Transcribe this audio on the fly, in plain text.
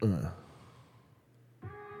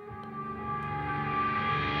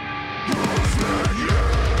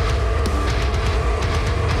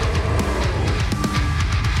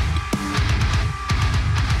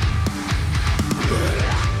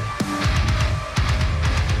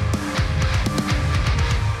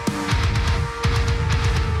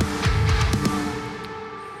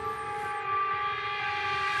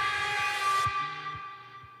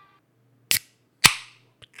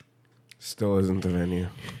Still isn't the venue.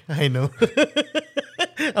 I know.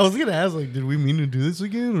 I was gonna ask, like, did we mean to do this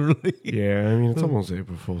again? Or like, Yeah, I mean, it's almost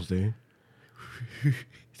April Fool's Day.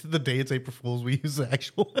 the day it's April Fool's, we use the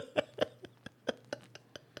actual.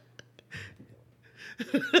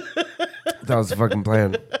 That was the fucking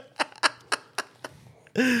plan.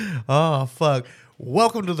 Oh fuck!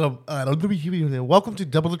 Welcome to welcome to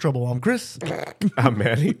Double the Trouble. I'm Chris. I'm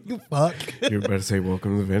Manny. Fuck. You're about to say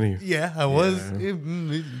welcome to the venue. Yeah, I was. It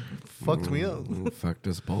fucked me up. Fucked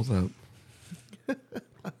us both up.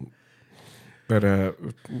 But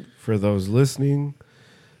for those listening,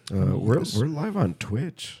 we're live on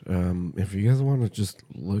Twitch. If you guys want to just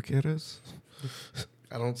look at us,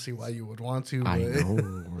 I don't see why you would want to. I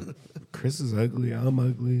know. Chris is ugly. I'm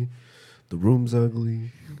ugly. The room's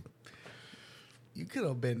ugly. You could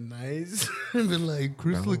have been nice and been like,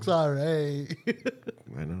 Chris looks all right.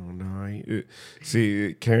 I don't know.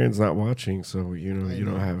 See, Karen's not watching, so you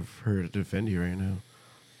don't have her to defend you right now.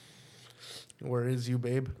 Where is you,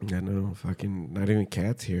 babe? I know. Fucking not even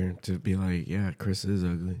Kat's here to be like, yeah, Chris is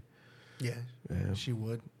ugly. Yeah. She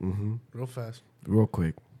would. Mm-hmm. Real fast. Real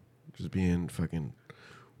quick. Just being fucking,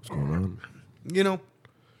 what's going on? You know,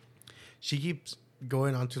 she keeps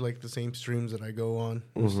going onto like the same streams that I go on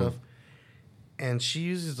and stuff. And she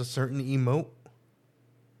uses a certain emote,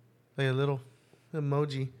 like a little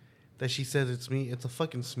emoji, that she says it's me. It's a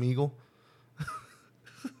fucking Smeagol.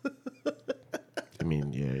 I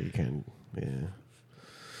mean, yeah, you can, yeah.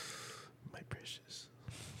 My precious.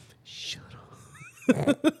 Shut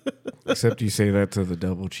up. Except you say that to the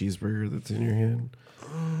double cheeseburger that's in your hand.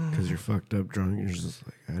 Because you're fucked up drunk. You're just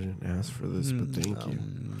like, I didn't ask for this, but thank you.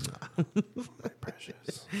 My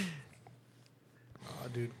precious. Oh,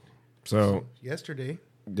 dude. So yesterday,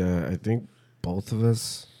 I think both of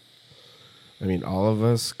us, I mean, all of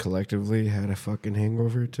us collectively had a fucking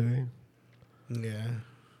hangover today. Yeah.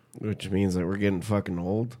 Which means that we're getting fucking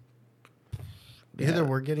old. Either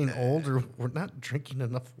we're getting old or we're not drinking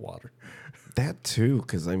enough water. That too,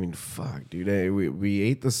 because I mean, fuck, dude. We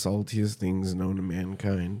ate the saltiest things known to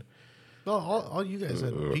mankind. No, all you guys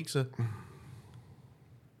had pizza.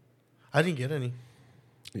 I didn't get any.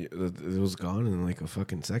 It was gone in like a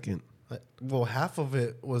fucking second. Well, half of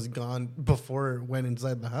it was gone before it went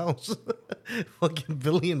inside the house. Fucking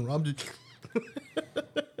Billy and Rob just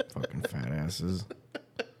Fucking fat asses.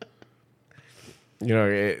 You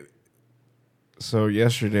know, so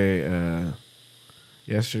yesterday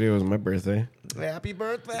was my birthday. Happy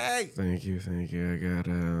birthday! Thank you. I got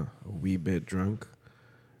a wee bit drunk,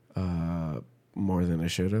 more than I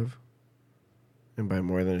should have. And by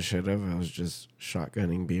more than I should have, I was just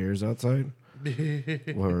shotgunning beers outside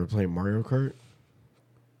while we were playing Mario Kart.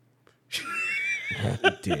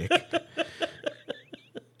 Dick.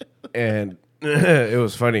 And it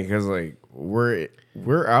was funny because like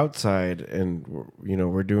we're outside and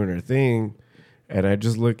we're doing our thing, and I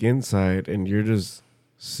just look inside and you're just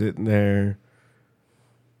sitting there,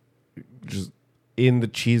 just in the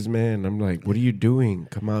Cheese Man. I'm like, what are you doing?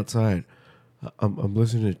 Come outside. I'm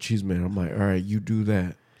listening to Cheese Man. I'm like, all right, you do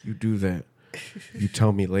that. You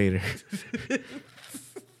tell me later.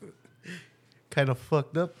 Kind of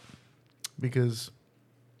fucked up because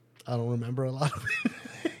I don't remember a lot of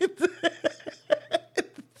it.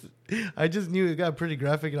 I just knew it got pretty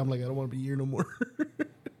graphic, and I'm like, I don't want to be here no more.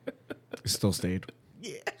 You still stayed.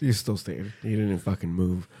 Yeah. You still stayed. You didn't fucking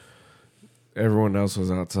move. Everyone else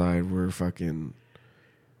was outside. We're fucking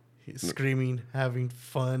screaming, having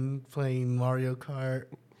fun, playing Mario Kart.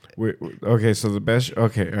 Okay, so the best.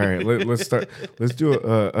 Okay, all right. Let's start. Let's do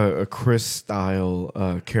a Chris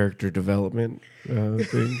style character development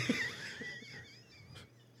thing.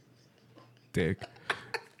 Dick.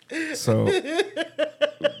 So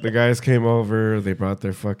the guys came over. They brought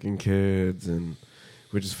their fucking kids, and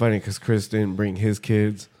which is funny because Chris didn't bring his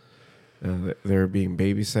kids. They were being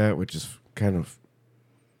babysat, which is kind of.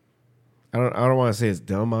 I don't want to say it's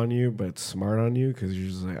dumb on you, but it's smart on you because you're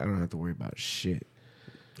just like, I don't have to worry about shit.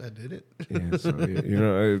 I did it. Yeah, so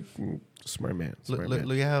smart man. Look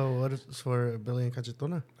at how it is for Billy and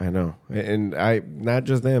Cachetona. I know, and I not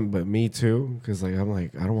just them, but me too, because like I'm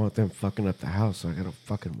like I don't want them fucking up the house, so I gotta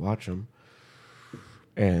fucking watch them.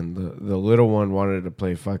 And the little one wanted to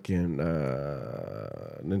play fucking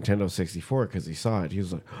Nintendo 64 because he saw it. He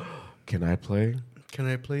was like, "Can I play? Can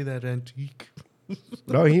I play that antique?"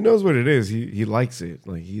 No, he knows what it is. He likes it.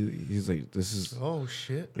 Like he's like, this is. Oh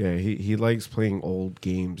shit. Yeah, he likes playing old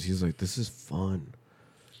games. He's like, this is fun.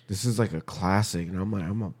 This is like a classic. And I'm like,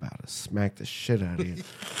 I'm about to smack the shit out of you,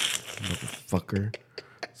 motherfucker.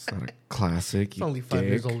 It's not a classic. It's only 5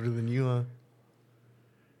 years older than you, huh?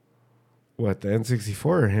 What, the N64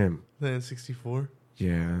 or him? The N64.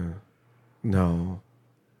 Yeah. No.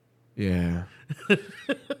 Yeah.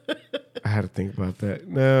 I had to think about that.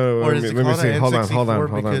 No, Or let is me it called see. an Hold N64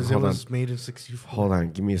 on. because it was made in 64? Hold on.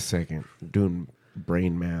 Give me a second. I'm doing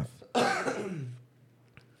brain math.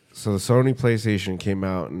 So the Sony PlayStation came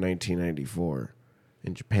out in 1994.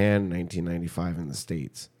 In Japan, 1995 in the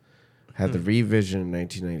States. Had the revision in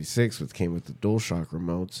 1996, which came with the DualShock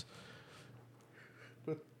remotes.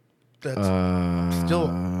 That's still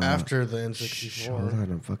after the N64. Hold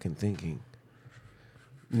on, I'm fucking thinking.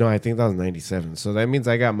 No, I think that was 97. So that means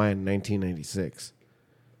I got mine in 1996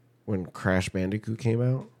 when Crash Bandicoot came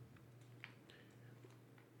out.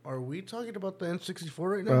 Are we talking about the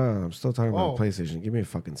N64 right now? I'm still talking about PlayStation. Give me a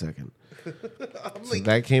fucking second. So like,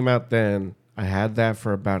 that came out then. I had that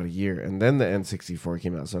for about a year. And then the N64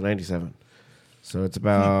 came out. So 97. So it's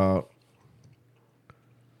about...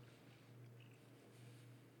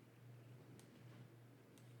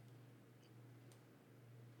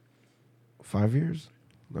 5 years?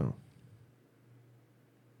 No.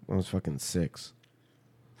 I was fucking 6.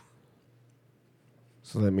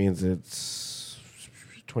 So that means it's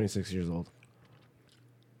 26 years old.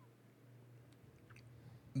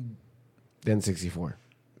 Then 64.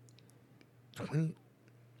 20?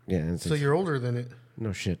 Yeah. And So you're older than it.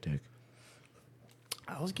 No shit, Dick.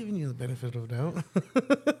 I was giving you the benefit of doubt.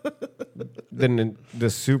 Then the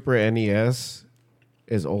Super NES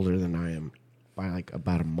is older than I am by like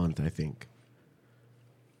about a month, I think.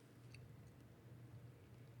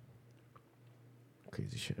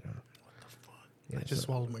 Crazy shit, huh? What the fuck? Yeah, I just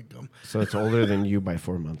swallowed my gum. So it's older than you by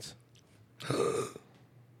 4 months.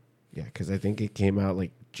 Yeah, because I think it came out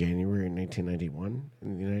like January 1991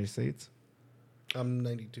 in the United States. I'm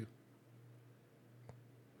 92.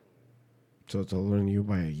 So it's older than you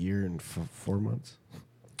by a year and 4 months.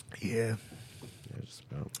 Yeah. Yeah, just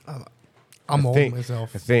about. I'm old think,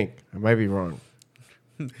 myself. I think I might be wrong.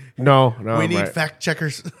 No, we I'm need right. fact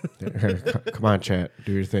checkers. Come on, chat,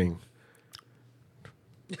 do your thing.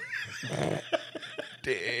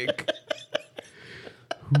 Dick.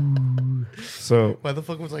 So Why the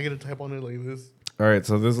fuck was I gonna type on it like this? all right,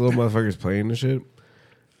 so this little motherfucker's playing the shit.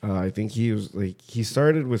 I think he was like he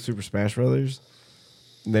started with Super Smash Brothers,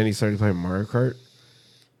 and then he started playing Mario Kart,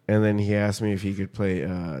 and then he asked me if he could play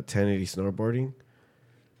 1080 snowboarding.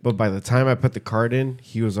 But by the time I put the card in,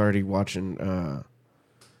 he was already watching.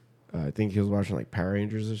 I think he was watching like Power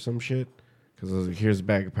Rangers or some shit. Because I was like, "Here's a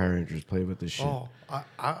bag of Power Rangers. Play with this shit." Oh,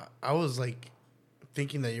 I was like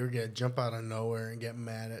thinking that you were gonna jump out of nowhere and get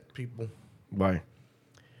mad at people. Why?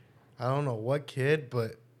 I don't know what kid,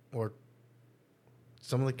 or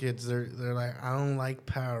some of the kids they're like, I don't like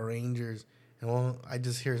Power Rangers, and I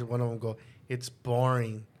just hear one of them go, "It's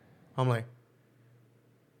boring." I'm like,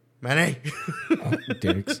 Manny.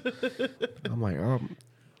 Dicks. I'm like,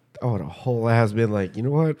 I would have whole ass been like, you know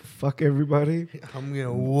what? Fuck everybody. I'm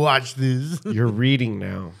gonna watch this. You're reading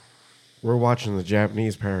now. We're watching the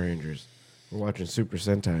Japanese Power Rangers. We're watching Super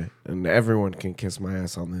Sentai, and everyone can kiss my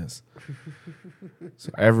ass on this.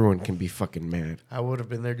 So everyone can be fucking mad. I would have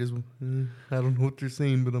been there just, I don't know what they're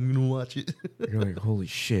saying, but I'm gonna watch it. You're like, holy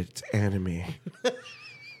shit, it's anime.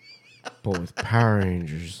 But with Power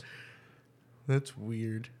Rangers. That's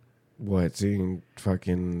weird. What, seeing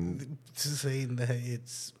fucking... Saying that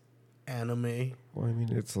it's anime. Well, I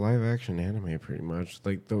mean, it's live action anime pretty much.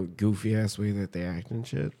 Like the goofy ass way that they act and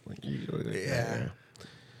shit. Like, yeah.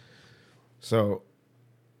 So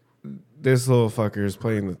this little fucker is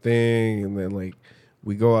playing the thing, and then like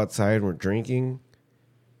we go outside and we're drinking,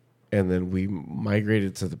 and then we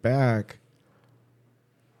migrated to the back,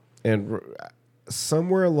 and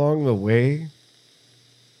somewhere along the way,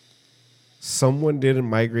 someone didn't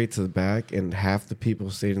migrate to the back, and half the people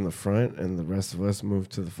stayed in the front, and the rest of us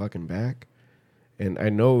moved to the fucking back. And I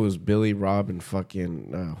know it was Billy, Rob, and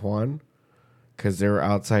fucking Juan, because they were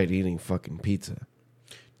outside eating fucking pizza.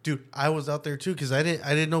 Dude, I was out there too because I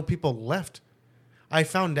didn't know people left. I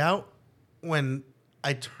found out when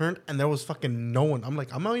I turned and there was fucking no one. I'm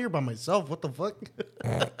like, I'm out here by myself. What the fuck?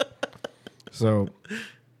 So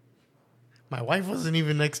my wife wasn't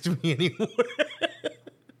even next to me anymore.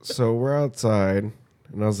 So we're outside,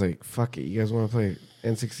 and I was like, fuck it, you guys want to play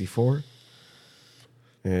N64?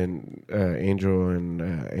 And Angel and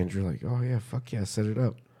Andrew like, oh yeah, fuck yeah, set it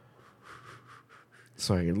up.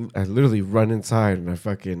 So I literally run inside and I'm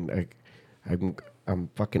fucking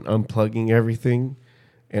unplugging everything,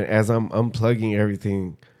 and as I'm unplugging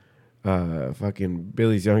everything, fucking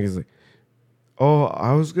Billy's youngest is like, oh,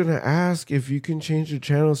 I was gonna ask if you can change the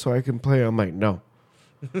channel so I can play. I'm like, no.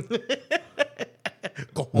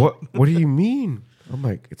 What do you mean? I'm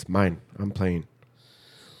like, it's mine. I'm playing.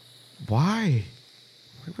 Why?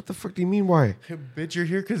 Like, what the fuck do you mean why? Hey, bitch, you're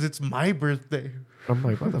here because it's my birthday. I'm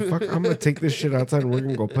like, what the fuck? I'm gonna take this shit outside and we're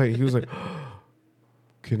gonna go play. He was like,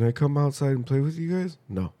 can I come outside and play with you guys?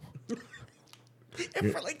 No.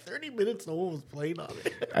 And for like 30 minutes, no one was playing on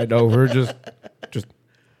it. I know, we're just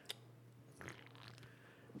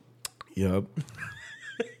Yup.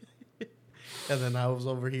 And then I was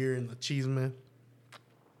over here in the cheese man,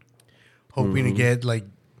 hoping to get like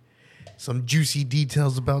some juicy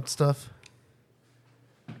details about stuff.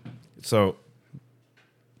 So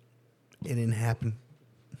it didn't happen.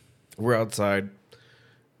 we're outside,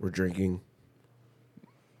 we're drinking,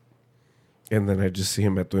 and then I just see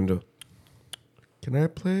him at the window. Can I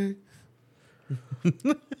play?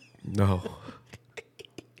 No.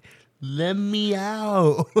 Let me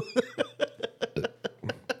out.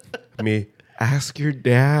 Me, ask your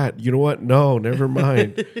dad. You know what? No, never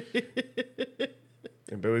mind.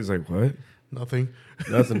 And Billy's like, what? Nothing.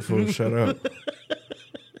 Nothing, fool. Shut up. The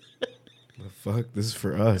fuck? This is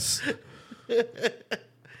for us.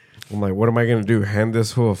 I'm like, what am I going to do? Hand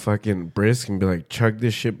this fool a fucking brisk and be like, chug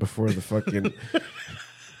this shit before the fucking...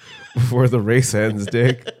 before the race ends,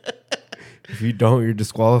 dick. If you don't, you're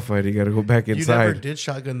disqualified. You got to go back inside. You never did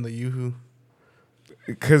shotgun the Yoo-hoo.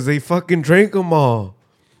 Because they fucking drank them all.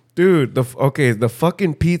 Dude, the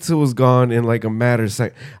fucking pizza was gone in like a matter of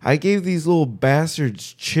seconds. I gave these little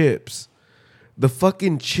bastards chips. The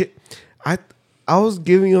fucking chip. I was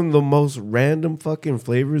giving them the most random fucking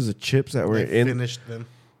flavors of chips that were in. Finished them.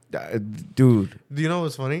 Dude. Do you know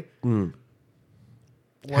what's funny?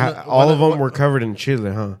 All of them were covered in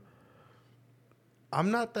chili, huh?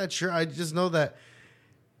 I'm not that sure. I just know that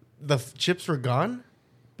the chips were gone,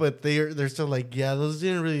 but they're still like, yeah, those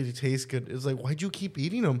didn't really taste good. It's like, why'd you keep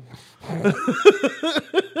eating them?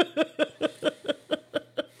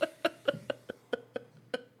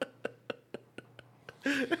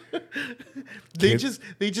 They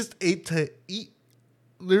just ate to eat.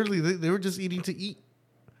 Literally, they were just eating to eat.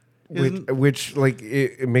 Which like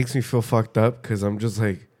it makes me feel fucked up because I'm just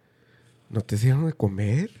like, no te dieron de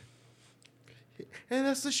comer? And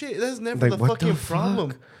that's the shit. That's never like, the fucking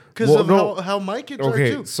problem. Because how my kids are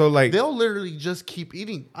too. So like they'll literally just keep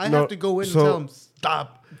eating. I have to go in and tell them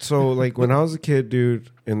stop. So like when I was a kid, dude,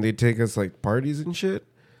 and they'd take us like parties and shit,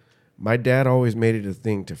 my dad always made it a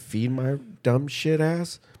thing to feed my dumb shit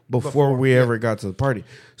ass before we ever got to the party.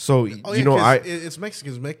 So it's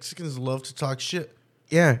Mexicans. Mexicans love to talk shit.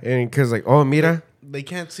 Yeah, and because like, oh, mira. They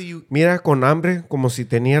can't see you. Mira con hambre, como si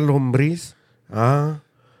tenía lombriz. Ah,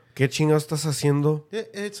 ¿qué chingados estás haciendo?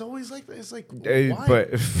 It's always like that. It's like, why?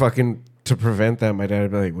 But fucking to prevent that, my dad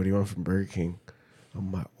would be like, what do you want from Burger King?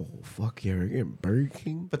 I'm like, oh, fuck yeah, we're getting Burger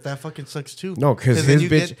King? But that fucking sucks too. No, because his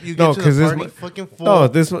bitch. Fucking full. No,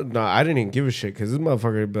 I didn't even give a shit because this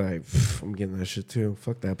motherfucker would be like, I'm getting that shit too.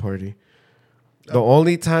 Fuck that party. The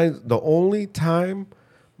only time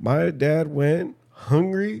my dad went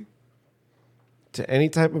hungry to any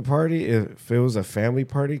type of party if it was a family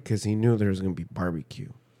party because he knew there was going to be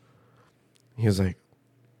barbecue. He was like,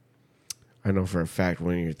 I know for a fact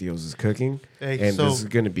one of your tios is cooking this is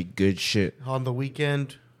going to be good shit. On the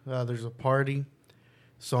weekend, there's a party,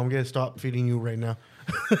 so I'm going to stop feeding you right now.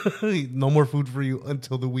 No more food for you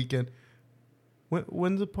until the weekend.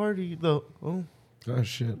 When's the party though? Oh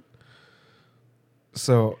shit.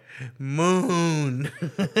 So, Moon.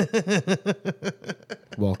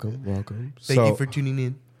 welcome. Thank you for tuning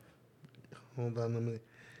in. Hold on,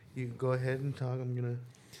 you go ahead and talk. I'm gonna.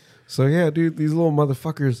 So yeah, dude, these little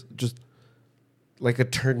motherfuckers just like a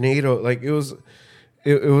tornado. Like it was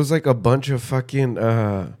like a bunch of fucking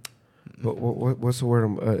what's the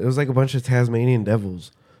word? It was like a bunch of Tasmanian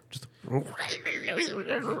devils. Just the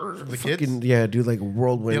kids. Yeah, dude, like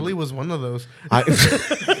whirlwind. Billy was one of those.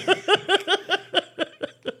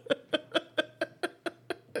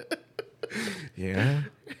 Yeah.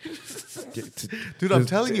 Dude, I'm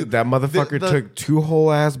telling you. That motherfucker took 2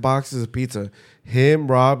 whole ass boxes of pizza. Him,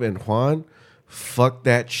 Rob, and Juan fucked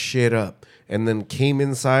that shit up. And then came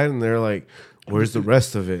inside and they're like, where's the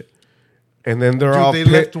rest of it? And then they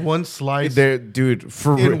left one slice. Dude,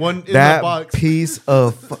 for in that box. piece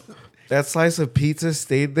of that slice of pizza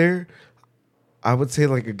stayed there I would say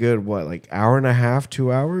like a good, like hour and a half,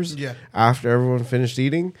 2 hours after everyone finished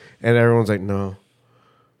eating. And everyone's like, no.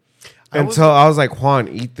 I was like, Juan,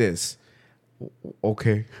 eat this.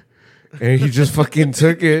 Okay. And he just fucking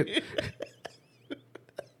took it.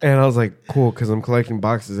 And I was like, cool, because I'm collecting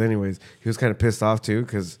boxes anyways. He was kind of pissed off too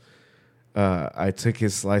because I took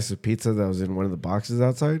his slice of pizza that was in one of the boxes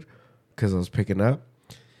outside because I was picking up.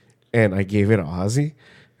 And I gave it to Ozzy.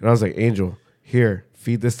 And I was like, Angel, here,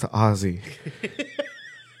 feed this to Ozzy.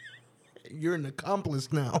 You're an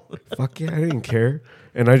accomplice now. Fuck yeah, I didn't care.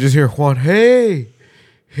 And I just hear Juan, hey,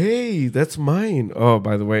 that's mine. Oh,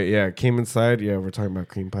 by the way, yeah, came inside. Yeah, we're talking about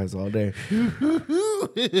cream pies all day.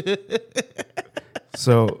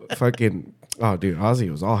 So fucking, oh, dude, Ozzy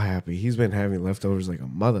was all happy. He's been having leftovers like a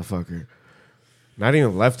motherfucker. Not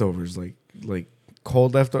even leftovers, like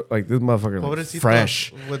cold leftovers. Like this motherfucker, like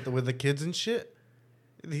fresh. With the kids and shit?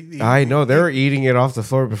 I know. They were eating it off the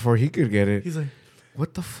floor before he could get it. He's like,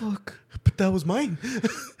 what the fuck? But that was mine.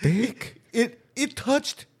 Dick. It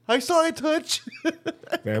touched. I saw it touch.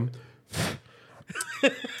 Ma'am.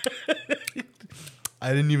 I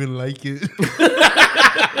didn't even like it.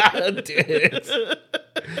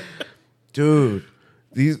 Dude,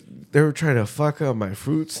 they were trying to fuck up my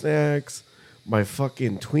fruit snacks, my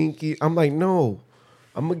fucking Twinkie. I'm like, no,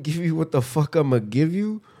 I'm gonna give you what the fuck I'm gonna give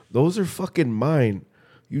you. Those are fucking mine.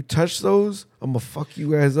 You touch those, I'm gonna fuck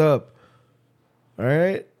you guys up. All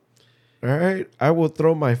right? I will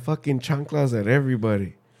throw my fucking chanclas at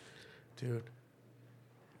everybody. Dude.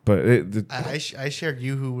 But I shared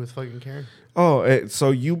Yoo-Hoo with fucking Karen. Oh,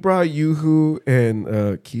 so you brought Yoo-Hoo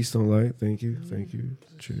and Keystone Light. Thank you.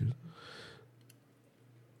 Cheers.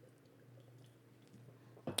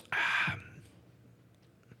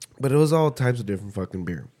 But it was all types of different fucking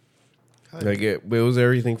beer. Like it was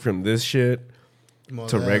everything from this shit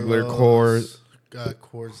to regular Coors.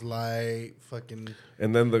 Coors Light, fucking.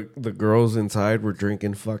 And then the girls inside were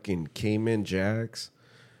drinking fucking Cayman Jacks.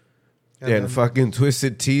 And fucking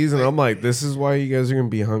Twisted Teas, and I'm like, this is why you guys are gonna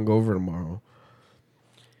be hungover tomorrow.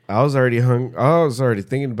 I was already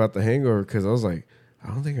thinking about the hangover because I was like, I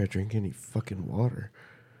don't think I drink any fucking water.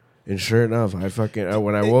 And sure enough, I fucking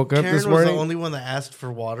when I woke up this morning, was the only one that asked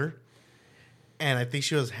for water, and I think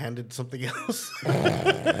she was handed something else.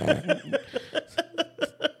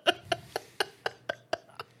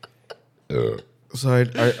 So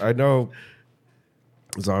I know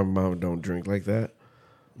zombie mama don't drink like that.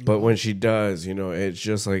 But when she does, it's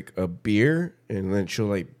just like a beer, and then she'll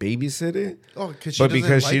like babysit it. Oh, because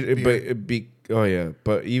beer.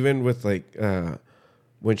 But even with like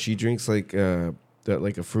when she drinks like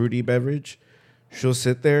like a fruity beverage, she'll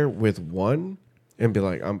sit there with one and be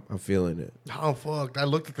like, "I'm feeling it." Oh fuck! I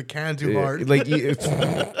looked at the can too hard. Like,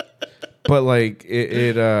 but like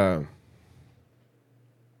it.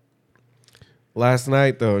 Last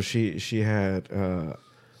night though, she had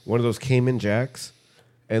one of those Cayman Jacks.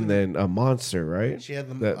 And then a Monster, right? She had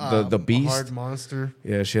the Beast. Hard Monster.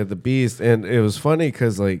 Yeah, she had the Beast. And it was funny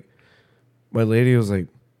because, like, my lady was like,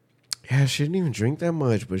 yeah, she didn't even drink that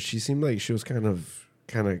much, but she seemed like she was kind of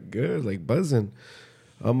good, like buzzing.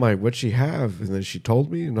 I'm like, what'd she have? And then she told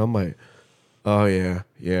me, and I'm like, oh, yeah.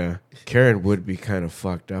 Karen would be kind of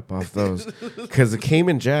fucked up off those. Because the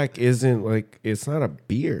Cayman Jack isn't, like, it's not a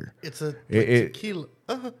beer. It's a tequila.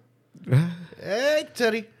 Hey,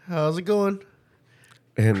 Teddy, how's it going?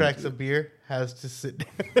 And cracks a beer, has to sit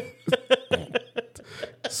down.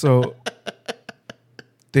 So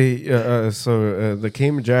the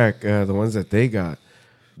Cayman Jack, the ones that they got,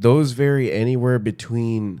 those vary anywhere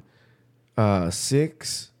between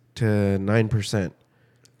 6 to 9%.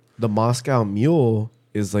 The Moscow Mule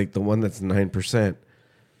is like the one that's 9%.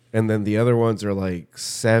 And then the other ones are like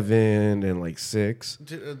 7 and like 6.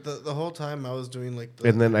 Dude, the whole time I was doing like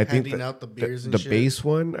and then I think out the beers and the shit. base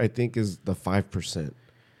one I think is the 5%,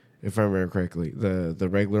 if I remember correctly. The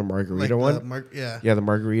regular margarita one, the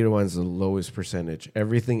margarita one is the lowest percentage.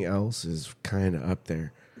 Everything else is kind of up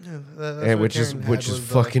there, and which is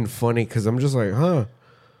fucking funny because I'm just like, I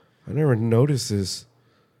never noticed this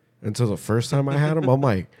until the first time I had them. I'm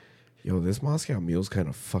like, yo, this Moscow Mule's kind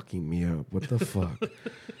of fucking me up. What the fuck?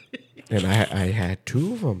 And I had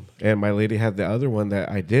 2 of them. And my lady had the other one that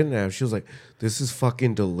I didn't have. She was like, this is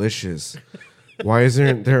fucking delicious. Why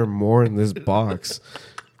isn't there more in this box?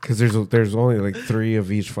 Because there's only like 3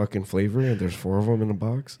 of each fucking flavor, and there's 4 of them in a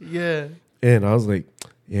box. Yeah. And I was like,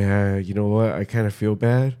 yeah, you know what? I kind of feel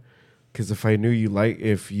bad. Because if I knew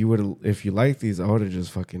if you like these, I would have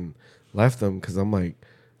just fucking left them. Because I'm like,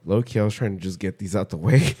 low-key, I was trying to just get these out the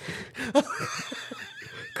way.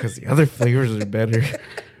 Because the other flavors are better.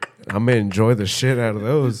 I'm going to enjoy the shit out of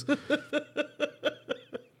those.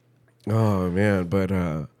 Oh man, but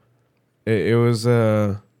it was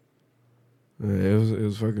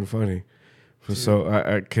fucking funny. Dude.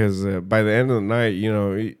 So because by the end of the night,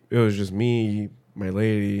 it was just me, my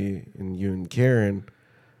lady, and you and Karen,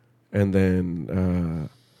 and then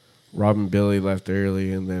Rob and Billy left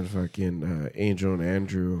early, and then fucking Angel and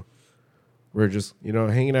Andrew were just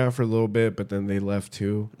hanging out for a little bit, but then they left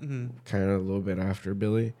too, kind of a little bit after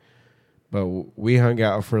Billy. But we hung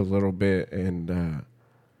out for a little bit, and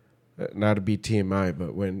not to be TMI,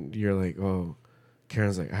 but when you're like, oh,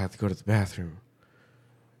 Karen's like, I have to go to the bathroom,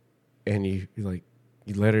 and you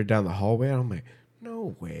let her down the hallway, and I'm like,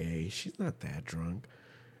 no way, she's not that drunk.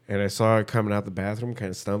 And I saw her coming out the bathroom, kind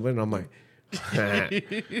of stumbling, and I'm like,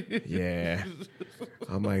 yeah.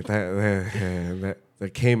 I'm like, that the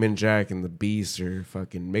Cayman Jack and the Beast are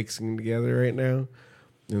fucking mixing together right now,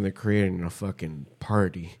 and they're creating a fucking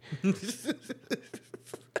party. Because,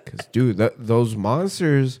 dude, those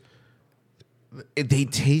monsters, they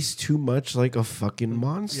taste too much like a fucking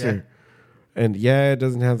monster. Yeah. And yeah, it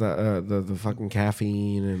doesn't have the fucking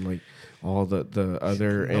caffeine and like all the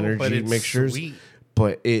other energy mixtures. Sweet.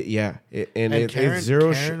 But it's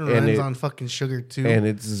zero Karen runs on fucking sugar too. And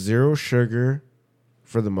it's zero sugar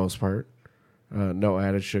for the most part. No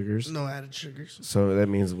added sugars. No added sugars. So that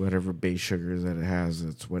means whatever base sugars that it has,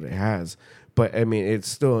 that's what it has. But I mean, it's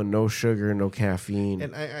still a no sugar, no caffeine.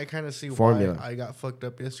 And I kind of see formula. Why I got fucked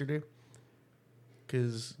up yesterday.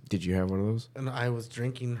 Cause did you have one of those? And I was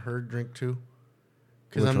drinking her drink too.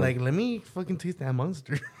 Because I'm like, let me fucking taste that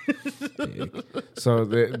monster. So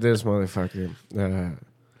this motherfucker, the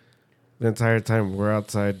entire time we're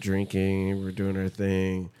outside drinking, we're doing our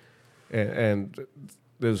thing, and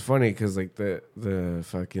it was funny because like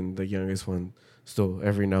the youngest one still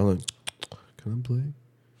every now and then, can I play?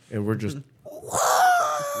 And we're just,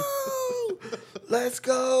 whoa, let's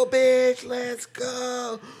go, bitch, let's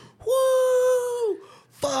go, woo,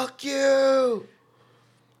 fuck you.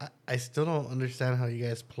 I still don't understand how you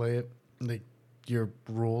guys play it, like your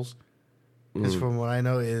rules. Because from what I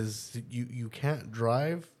know is you can't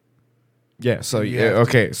drive. Yeah. So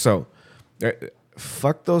okay. So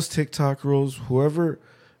fuck those TikTok rules. Whoever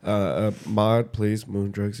mod, please,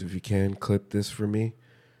 Moondrugs, if you can clip this for me.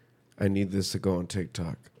 I need this to go on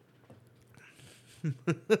TikTok.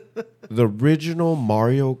 The original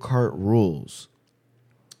Mario Kart rules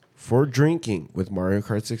for drinking with Mario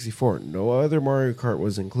Kart 64. No other Mario Kart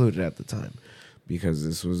was included at the time because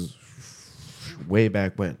this was way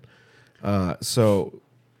back when. So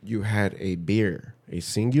you had a beer, a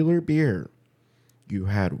singular beer. You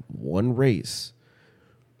had one race,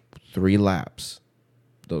 3 laps.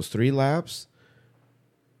 Those 3 laps,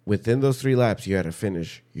 within those 3 laps, you had to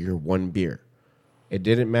finish your one beer. It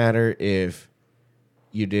didn't matter if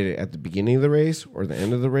you did it at the beginning of the race or the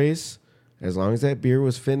end of the race. As long as that beer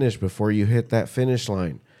was finished before you hit that finish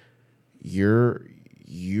line,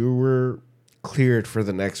 you were cleared for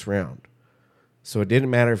the next round. So it didn't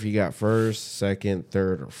matter if you got first, second,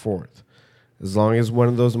 third, or fourth. As long as one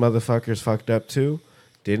of those motherfuckers fucked up too,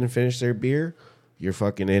 didn't finish their beer, you're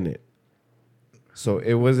fucking in it. So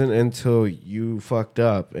it wasn't until you fucked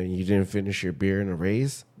up and you didn't finish your beer in a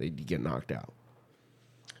race that you get knocked out.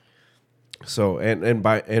 So and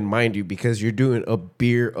mind you, because you're doing a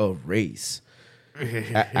race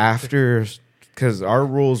after, because our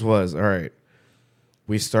rules was, all right,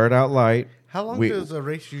 we start out light. How long does a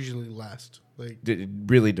race usually last? Like, it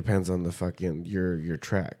really depends on the fucking your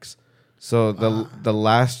tracks. So the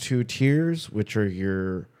last 2 tiers, which are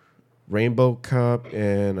your Rainbow Cup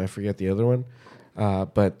and I forget the other one,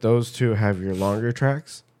 but those 2 have your longer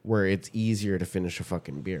tracks where it's easier to finish a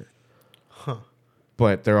fucking beer. Huh.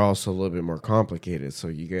 But they're also a little bit more complicated, so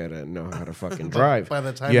you gotta know how to fucking drive. By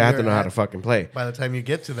the time you have to know how to fucking play. By the time you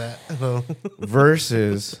get to that, though.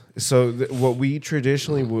 Versus, so what we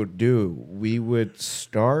traditionally would do, we would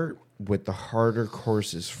start with the harder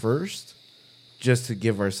courses first, just to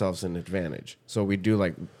give ourselves an advantage. So we do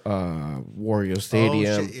like Wario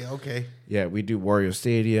Stadium. Oh, shit. Yeah, okay. Yeah, we do Wario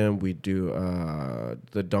Stadium. We do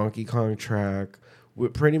the Donkey Kong track.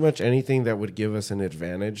 With pretty much anything that would give us an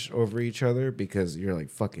advantage over each other, because you're like,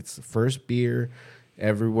 fuck, it's the first beer.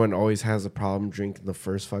 Everyone always has a problem drinking the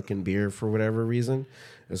first fucking beer for whatever reason,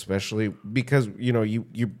 especially because,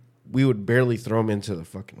 we would barely throw them into the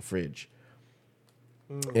fucking fridge.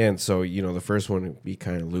 And so, the first one would be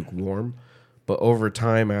kind of lukewarm. But over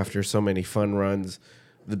time, after so many fun runs,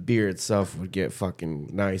 the beer itself would get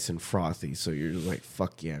fucking nice and frothy. So you're like,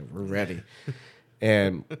 fuck yeah, we're ready.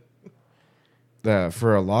 And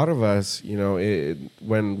for a lot of us,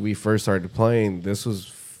 when we first started playing, this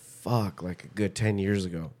was like a good 10 years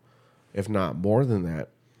ago, if not more than that.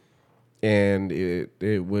 And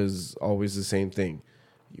it was always the same thing.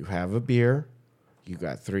 You have a beer, you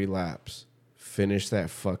got 3 laps. Finish that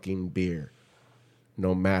fucking beer.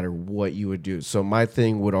 No matter what you would do. So my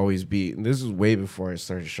thing would always be, and this is way before I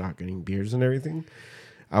started shotgunning beers and everything,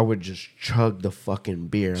 I would just chug the fucking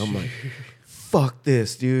beer. I'm like, fuck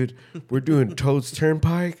this, dude. We're doing Toad's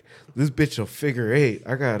Turnpike. This bitch will figure 8.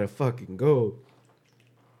 I gotta fucking go.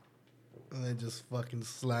 And then just fucking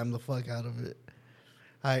slam the fuck out of it.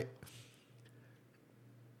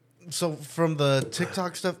 So from the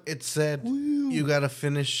TikTok stuff, it said you gotta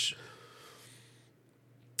finish.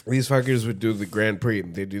 These fuckers would do the Grand Prix.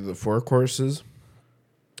 They do the 4 courses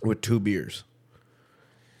with 2 beers.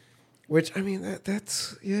 Which, I mean,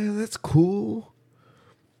 that's cool.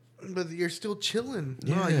 But you're still chilling.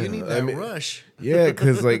 Yeah, No, you need that rush. Yeah,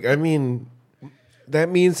 because, like, I mean, that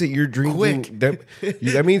means that you're drinking...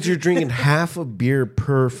 That means you're drinking half a beer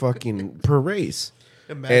per race.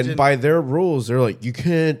 Imagine. And by their rules, they're like, you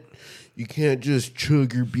can't just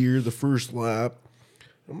chug your beer the first lap.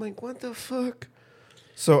 I'm like, what the fuck?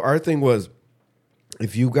 So our thing was,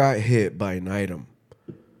 if you got hit by an item,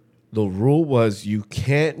 the rule was you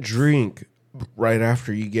can't drink right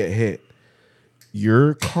after you get hit.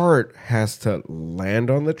 Your cart has to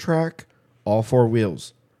land on the track, all 4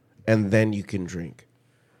 wheels, and then you can drink.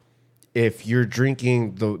 If you're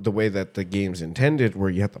drinking the way that the game's intended,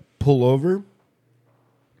 where you have to pull over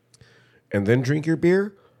and then drink your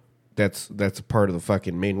beer, that's a part of the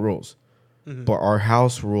fucking main rules. Mm-hmm. But our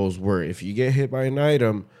house rules were, if you get hit by an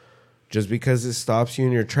item, just because it stops you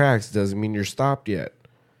in your tracks doesn't mean you're stopped yet.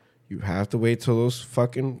 You have to wait till those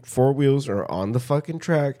fucking 4 wheels are on the fucking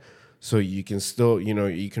track so you can still,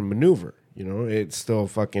 you can maneuver. It's still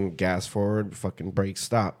fucking gas forward, fucking brake,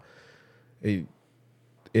 stop.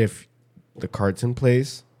 If the cart's in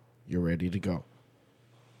place, you're ready to go.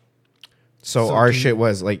 So our shit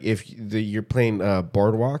was, like, if you're playing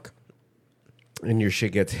Boardwalk and your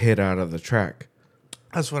shit gets hit out of the track.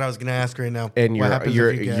 That's what I was gonna ask right now. And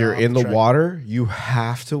you're in the water, you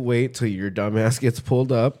have to wait till your dumbass gets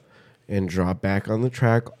pulled up and drop back on the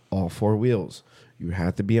track, all 4 wheels. You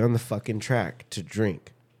have to be on the fucking track to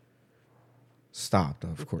drink. Stopped,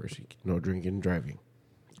 of course. No drinking and driving.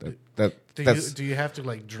 Do you have to,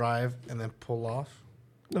 like, drive and then pull off?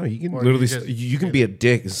 No, you can you can be a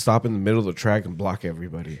dick and stop in the middle of the track and block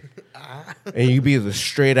everybody. And you can be the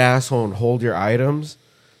straight asshole and hold your items.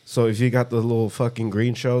 So if you got the little fucking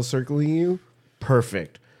green shells circling you,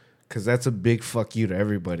 perfect. Because that's a big fuck you to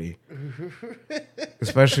everybody.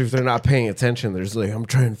 Especially if they're not paying attention. They're just like, I'm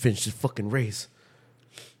trying to finish this fucking race.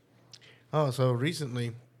 Oh, so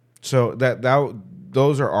recently. So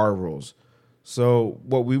those are our rules. So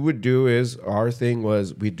what we would do is, our thing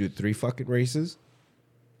was, we'd do 3 fucking races.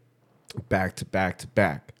 Back to back to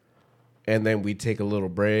back. And then we'd take a little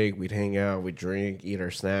break. We'd hang out. We'd drink, eat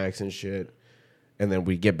our snacks and shit. And then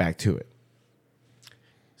we'd get back to it.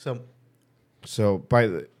 So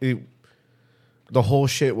by the whole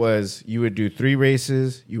shit was, you would do 3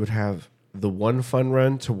 races. You would have the 1 fun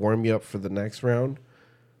run to warm you up for the next round.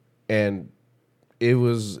 And it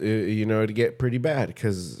was, it'd get pretty bad.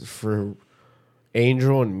 Because for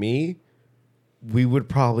Angel and me, we would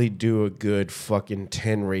probably do a good fucking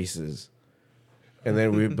 10 races. And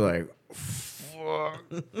then we'd be like, fuck.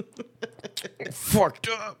 Fucked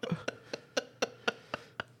up.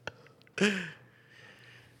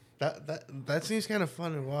 That seems kind of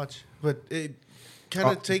fun to watch. But it kind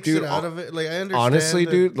of takes it out of it. Like, I understand honestly,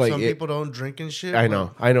 dude, like, some people don't drink and shit. I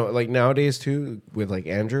know. Like, nowadays, too, with, like,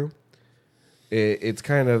 Andrew, it's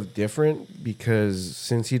kind of different because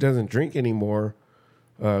since he doesn't drink anymore,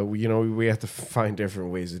 we have to find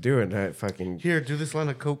different ways to do it. I fucking here, do this line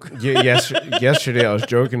of coke. Yeah, yesterday I was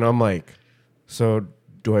joking. I'm like, so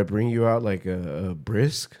do I bring you out like a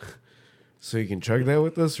brisk so you can chug that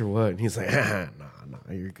with us or what? And he's like, nah,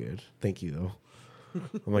 you're good. Thank you though.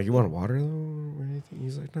 I'm like, you want water though or anything?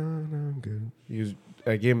 He's like, no, I'm good.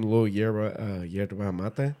 I gave him a little yerba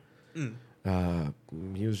mate.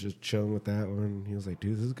 He was just chilling with that one. He was like,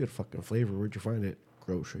 dude, this is a good fucking flavor. Where'd you find it?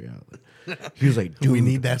 Grocery outlet. He was like, dude, we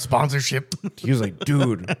need that sponsorship. He was like,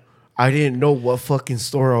 dude, I didn't know what fucking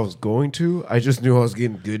store I was going to. I just knew I was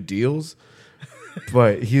getting good deals.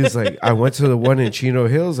 But he was like, I went to the one in Chino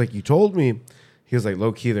Hills, like you told me. He was like,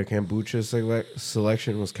 low key, their kombucha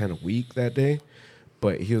selection was kind of weak that day.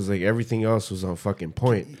 But he was like, everything else was on fucking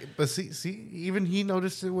point. But see, even he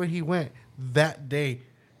noticed it when he went that day.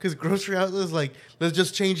 Because grocery outlet is like, let's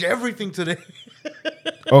just change everything today.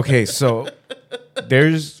 Okay, so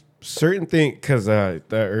there's certain things, because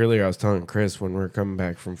earlier I was telling Chris when we were coming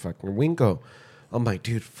back from fucking Winko, I'm like,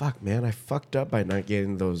 dude, fuck, man, I fucked up by not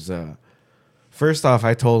getting those First off,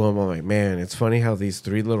 I told him, I'm like, man, it's funny how these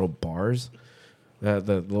 3 little bars, the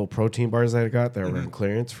little protein bars that I got that were on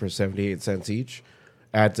clearance for 78 cents each,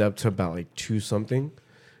 adds up to about like 2 something.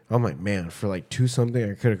 I'm like, man, for like 2 something,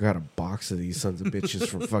 I could have got a box of these sons of bitches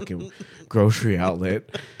from fucking grocery outlet.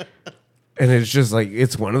 And it's just like,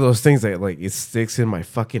 it's one of those things that like, it sticks in my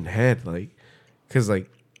fucking head. Like, cause like,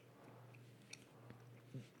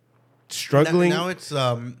 struggling. Now it's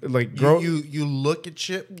like you look at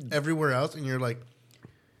shit everywhere else and you're like,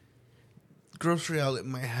 grocery outlet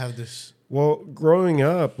might have this. Well, growing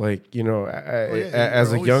up, like, you know,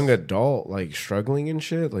 as a young adult, like struggling and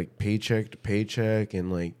shit, like paycheck to paycheck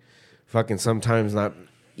and like fucking sometimes not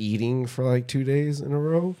eating for like 2 days in a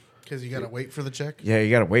row. Because you got to wait for the check? Yeah, you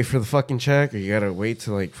got to wait for the fucking check, or you got to wait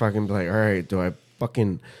to like fucking be like, all right, do I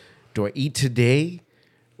eat today?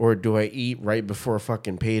 Or do I eat right before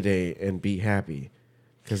fucking payday and be happy?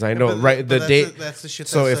 Because I know that's the shit.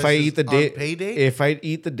 So if I eat the day, payday, if I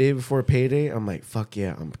eat the day before payday, I'm like, fuck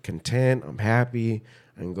yeah, I'm content, I'm happy,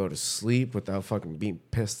 I can go to sleep without fucking being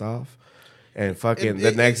pissed off. And fucking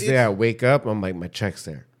the next day I wake up, I'm like, my check's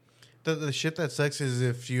there. The shit that sucks is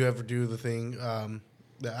if you ever do the thing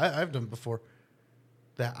that I've done before,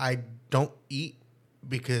 that I don't eat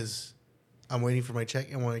because I'm waiting for my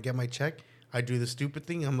check, and when I get my check, I do the stupid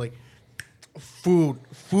thing. I'm like, food.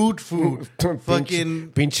 Fucking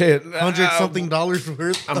pinche $100-something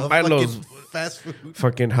worth of fucking fast food.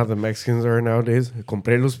 Fucking how the Mexicans are nowadays.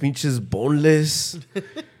 Compré los pinches boneless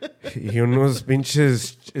y unos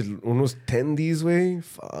pinches unos tendies, way.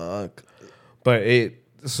 Fuck. But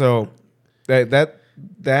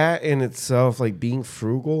that in itself, like being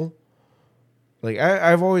frugal. Like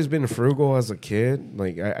I've always been frugal as a kid.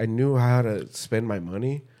 Like I knew how to spend my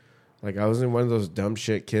money. Like, I wasn't one of those dumb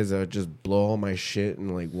shit kids that would just blow all my shit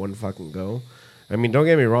in, like, one fucking go. I mean, don't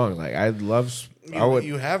get me wrong. Like,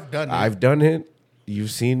 You have done it. I've done it. You've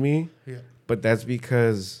seen me. Yeah. But that's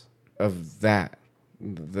because of that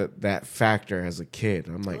factor as a kid.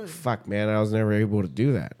 I'm like, fuck, man, I was never able to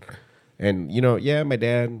do that. And, you know, yeah, my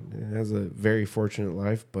dad has a very fortunate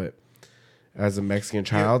life, but as a Mexican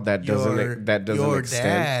child, that doesn't extend. Your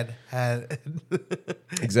dad had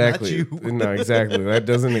exactly. Not you. No, exactly. That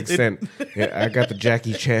doesn't extend. Yeah, I got the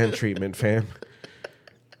Jackie Chan treatment, fam.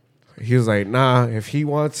 He was like, nah, if he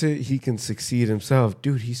wants it, he can succeed himself.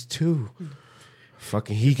 Dude, he's 2.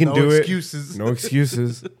 Fucking, he can do excuses. it. No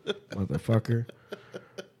excuses. Motherfucker.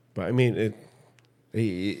 But I mean, it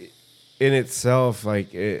in itself,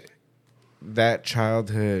 like that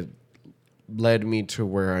childhood led me to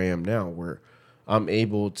where I am now, where I'm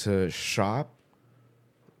able to shop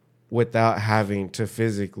without having to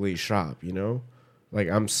physically shop, you know? Like,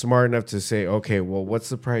 I'm smart enough to say, okay, well, what's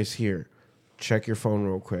the price here? Check your phone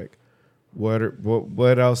real quick.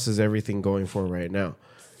 What else is everything going for right now?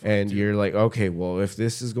 And you're like, okay, well, if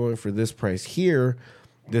this is going for this price here,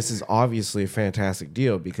 this is obviously a fantastic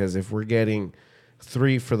deal, because if we're getting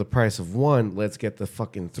 3 for the price of 1, let's get the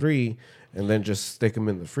fucking 3 and then just stick them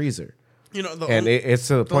in the freezer. You know, it's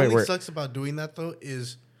to the point where what sucks about doing that though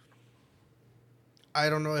is, I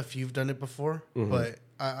don't know if you've done it before, but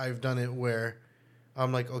I've done it where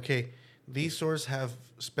I'm like, okay, these stores have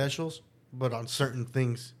specials, but on certain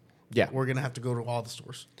things, we're gonna have to go to all the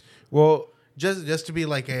stores. Well, just to be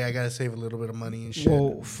like, hey, I gotta save a little bit of money and shit.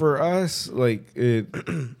 Well, for us, like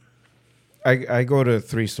I go to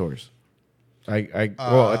 3 stores.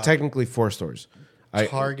 Technically 4 stores.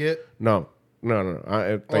 Target. No.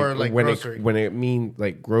 Or like grocery. When it means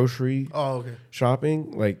like grocery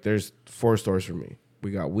shopping, like there's 4 stores for me.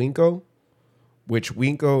 We got Winco, which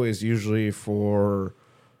Winco is usually for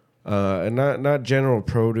not general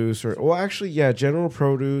produce general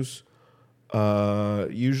produce.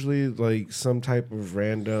 Usually like some type of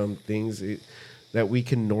random things that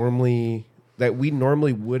we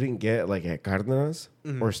normally wouldn't get like at Cárdenas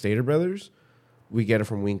or Stater Brothers. We get it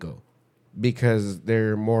from Winco, because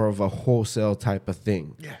they're more of a wholesale type of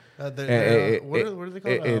thing. Yeah. What are they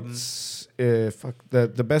called? It's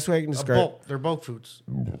the best way I can describe. They're bulk foods.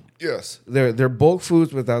 Yes, they're bulk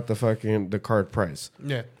foods without the card price.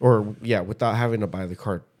 Yeah. Or without having to buy the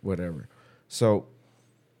card, whatever. So,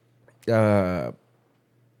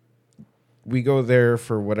 we go there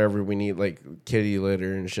for whatever we need, like kitty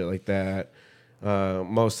litter and shit like that.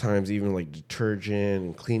 Most times even like detergent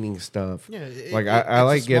and cleaning stuff. Yeah, I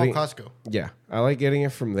like getting Costco. Yeah, I like getting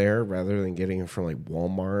it from there rather than getting it from like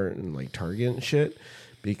Walmart and like Target and shit,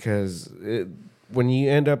 because when you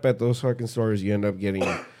end up at those fucking stores, you end up getting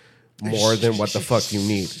more than what the fuck you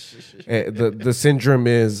need. The syndrome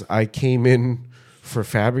is, I came in for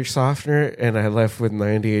fabric softener and I left with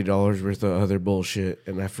 $98 worth of other bullshit,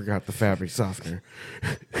 and I forgot the fabric softener.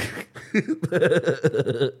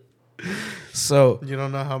 So You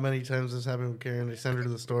don't know how many times this happened with Karen. They send her to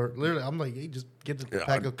the store. Literally, I'm like, hey, just get the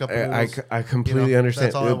pack of cup of noodles. I completely understand.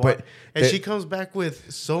 That's all I want. But And she comes back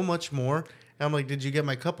with so much more. And I'm like, did you get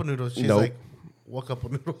my cup of noodles? She's like, what cup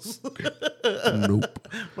of noodles? Nope.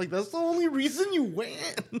 Like, that's the only reason you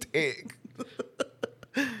went. It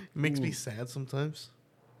makes me sad sometimes.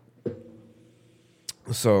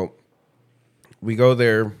 So we go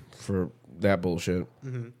there for that bullshit.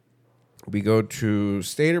 Mm-hmm. We go to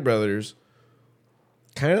Stater Brothers,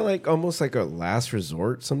 kind of like almost like a last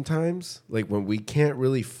resort sometimes. Like when we can't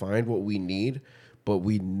really find what we need, but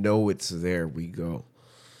we know it's there, we go.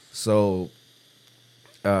 So,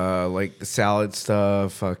 like the salad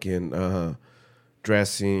stuff, fucking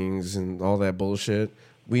dressings and all that bullshit.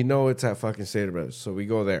 We know it's at fucking Stater Brothers, so we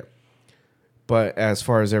go there. But as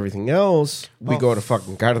far as everything else, we go to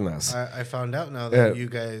fucking Cardenas. I found out now that you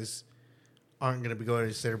guys aren't going to be going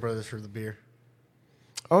to Stater Brothers for the beer.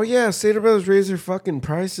 Oh, yeah. Stater Brothers raised their fucking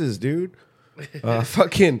prices, dude.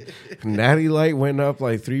 Fucking Natty Light went up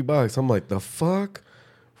like $3. I'm like, the fuck?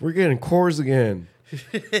 We're getting Coors again.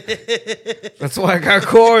 That's why I got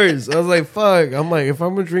Coors. I was like, fuck. I'm like, if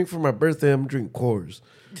I'm going to drink for my birthday, I'm going to drink Coors.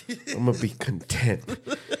 I'm going to be content.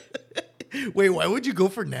 Wait, why would you go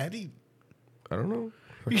for Natty? I don't know.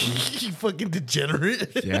 You fucking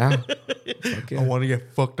degenerate. Yeah. I want to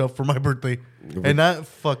get fucked up for my birthday. And not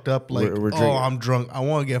fucked up like, I'm drunk. I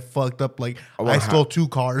want to get fucked up like I stole 2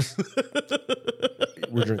 cars.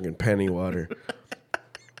 We're drinking penny water.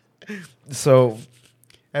 So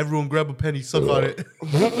everyone grab a penny, suck on it.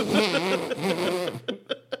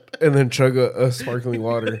 And then chug a sparkling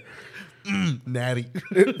water. Natty.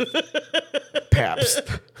 Pabst.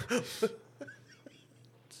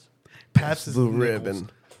 Pabst is Blue Nichols. Ribbon.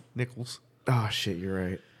 Nichols. Oh, shit, you're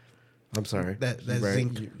right. I'm sorry. That's right.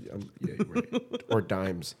 zinc. Yeah, you're right. Or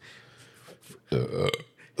dimes.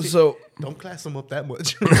 So don't class them up that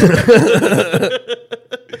much.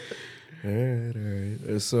 all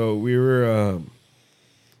right. So we were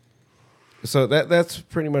so that's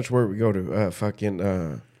pretty much where we go to.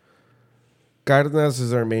 Fucking Cardenas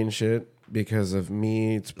is our main shit because of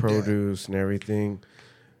meats, produce, and everything.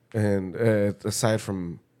 And aside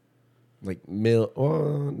from like milk,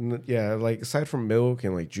 like aside from milk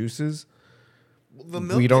and like juices,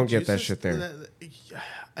 we don't get that shit there.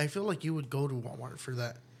 I feel like you would go to Walmart for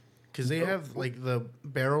that because they have like the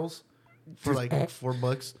barrels for like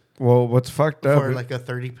 $4 Well, what's fucked up for like a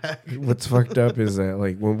 30-pack. What's fucked up is that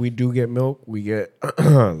like when we do get milk, we get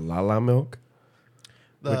Lala milk,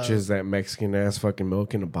 which is that Mexican ass fucking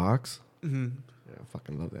milk in a box. Mm-hmm. Yeah, I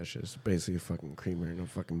fucking love that shit. It's basically a fucking creamer in a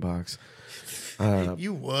fucking box.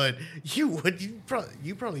 You would. You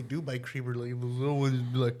probably do buy creamer like those little ones.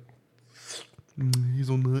 Be like,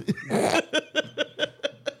 hazelnut.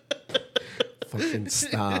 Fucking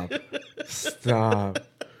stop.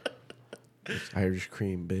 It's Irish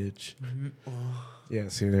cream, bitch. Mm-hmm. Oh. Yeah,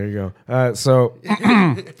 see, there you go. So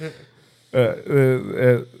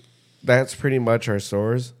that's pretty much our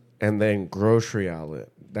stores. And then grocery outlet.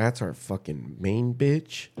 That's our fucking main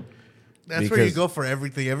bitch. That's where you go for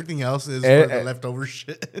everything. Everything else is for the leftover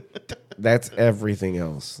shit. That's everything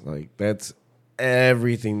else. Like, that's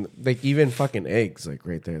everything. Like, even fucking eggs, like,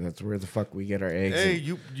 right there. That's where the fuck we get our eggs.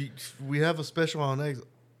 Hey, we have a special on eggs.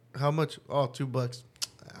 How much? Oh, $2.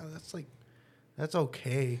 That's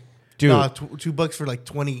okay. Dude. $2 for like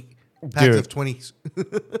 20 packs of 20s.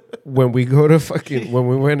 When we go to when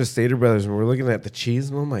we went to Stater Brothers and we're looking at the cheese,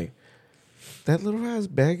 and I'm like, that little ass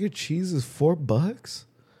bag of cheese is $4?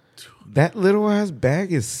 That little ass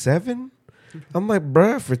bag is $7? I'm like,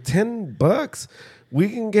 bruh, for $10, we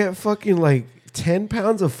can get fucking like 10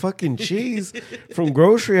 pounds of fucking cheese from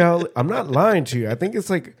grocery outlet. I'm not lying to you. I think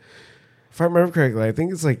it's like, if I remember correctly, I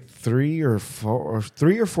think it's like 3 or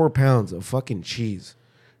 4 pounds of fucking cheese.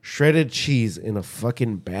 Shredded cheese in a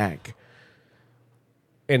fucking bag.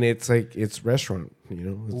 And it's like, it's restaurant, you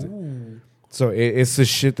know? So it's the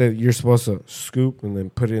shit that you're supposed to scoop and then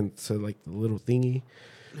put into like the little thingy.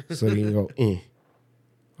 So you can go,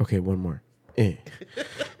 Okay, one more.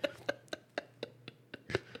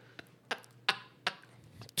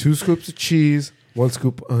 2 scoops of cheese, 1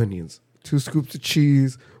 scoop of onions. 2 scoops of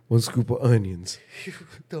cheese, 1 scoop of onions.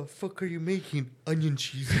 What the fuck are you making? Onion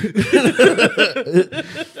cheese.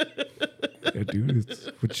 Yeah, dude, it's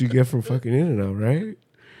what you get from fucking In-N-Out, right?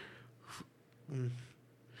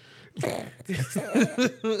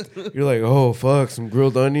 You're like, oh, fuck, some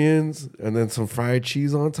grilled onions and then some fried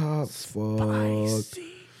cheese on top. Fuck.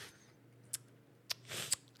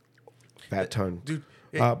 Fat ton. Dude,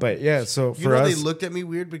 But yeah, so You for know us, they looked at me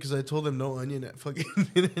weird because I told them no onion at fucking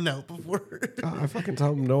In-N-Out before. I fucking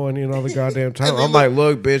tell them no onion all the goddamn time. And they I'm like,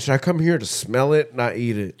 look, bitch, I come here to smell it, not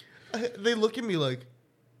eat it. They look at me like,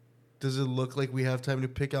 does it look like we have time to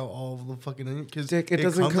pick out all of the fucking onion? Because Dick, it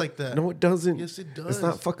doesn't comes like that. No, it doesn't. Yes, it does. It's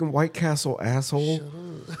not fucking White Castle, asshole. Shut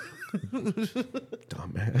up.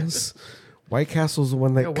 Dumbass. White Castle's the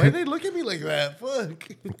one that. Yeah, why they look at me like that? Fuck.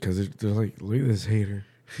 Because they're like, look at this hater.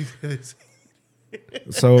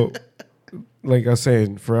 So, like I was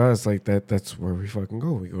saying, for us, like that's where we fucking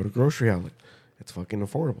go. We go to grocery outlet. It's fucking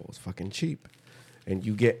affordable. It's fucking cheap. And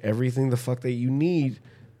you get everything the fuck that you need,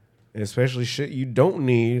 and especially shit you don't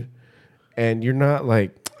need. And you're not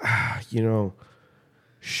like,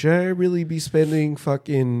 should I really be spending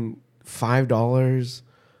fucking $5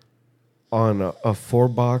 on a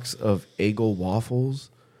 4-box of Eggo waffles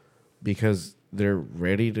because they're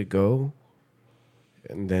ready to go?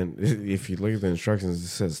 And then if you look at the instructions, it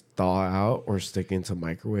says thaw out or stick into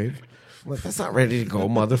microwave. I'm like, that's not ready to go,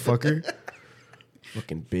 motherfucker.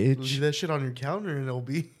 Fucking bitch. Leave that shit on your counter and it'll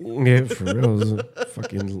be. Yeah, for real.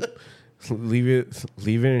 Fucking leave it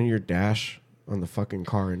in your dash on the fucking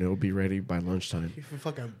car and it'll be ready by lunchtime. You're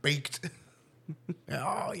fucking baked.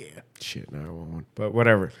 Oh, yeah. Shit, no, I won't. But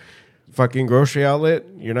whatever. Fucking grocery outlet,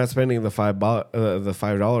 you're not spending the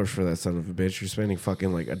 $5 for that son of a bitch. You're spending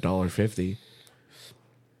fucking like $1.50.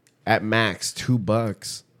 At max,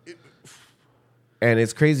 $2. And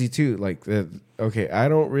it's crazy too. Like, okay, I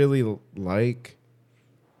don't really like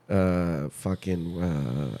fucking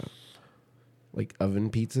like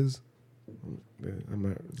oven pizzas.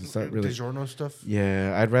 It's not really DiGiorno stuff.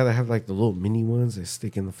 Yeah, I'd rather have like the little mini ones that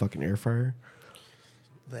stick in the fucking air fryer.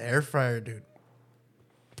 The air fryer, dude.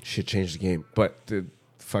 Shit changed the game. But the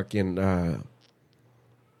fucking the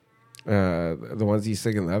ones you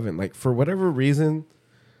stick in the oven, like for whatever reason,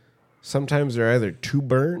 sometimes they're either too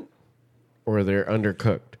burnt or they're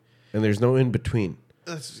undercooked, and there's no in between.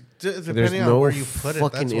 That's There's depending no on where you put it.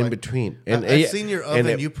 fucking That's in why. between. And I've seen your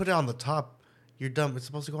oven. You put it on the top. You're dumb. It's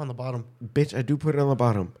supposed to go on the bottom. Bitch, I do put it on the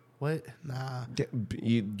bottom. What? Nah.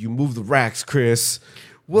 You move the racks, Chris.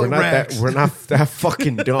 What racks? We're not that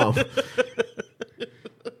fucking dumb.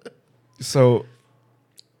 So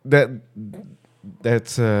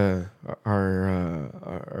that's our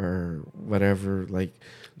whatever, like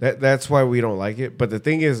that's why we don't like it. But the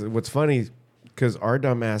thing is, what's funny, because our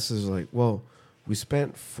dumb asses are like, well, we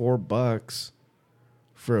spent $4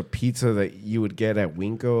 for a pizza that you would get at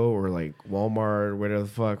Winco or like Walmart or whatever the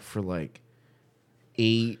fuck for like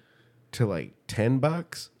 $8 to like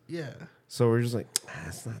 $10. Yeah. So we're just like,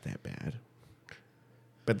 it's not that bad.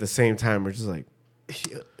 But at the same time, we're just like,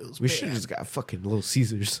 we should have just got fucking Little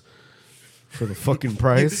Caesars for the fucking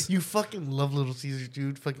price. You fucking love Little Caesars,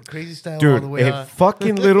 dude. Fucking crazy style Dude, all the way if out.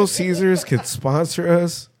 fucking Little Caesars could sponsor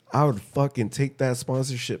us, I would fucking take that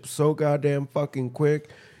sponsorship so goddamn fucking quick.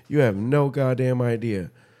 You have no goddamn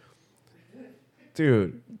idea.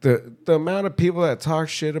 Dude, the amount of people that talk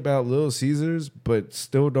shit about Little Caesars but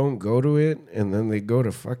still don't go to it, and then they go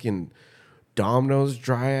to fucking Domino's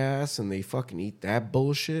dry ass and they fucking eat that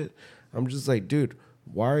bullshit. I'm just like, dude,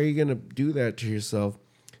 why are you gonna do that to yourself?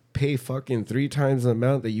 Pay fucking 3 times the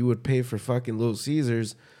amount that you would pay for fucking Little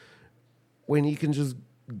Caesars when you can just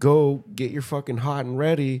go get your fucking hot and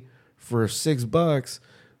ready for $6,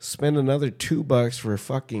 spend another $2 for a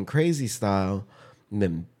fucking crazy style, and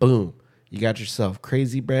then boom, you got yourself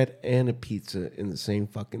crazy bread and a pizza in the same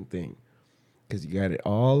fucking thing. Because you got it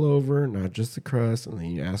all over, not just the crust, and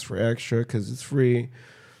then you ask for extra because it's free.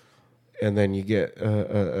 And then you get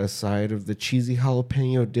a side of the cheesy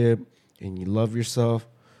jalapeno dip, and you love yourself,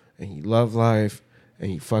 and you love life,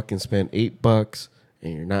 and you fucking spend $8,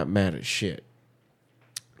 and you're not mad at shit.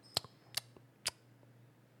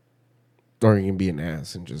 Or you can be an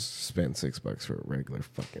ass and just spend $6 for a regular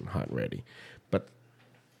fucking hot and ready. But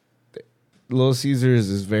Little Caesars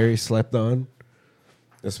is very slept on,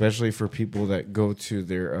 especially for people that go to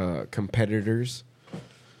their competitors.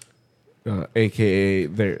 AKA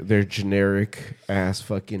their generic ass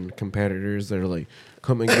fucking competitors that are like,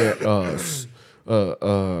 come and get us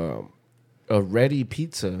a ready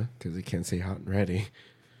pizza, because they can't say hot and ready.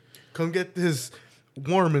 Come get this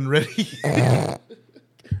warm and ready.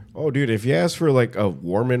 Oh, dude, if you ask for like a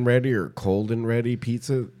warm and ready or cold and ready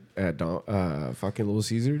pizza at fucking Little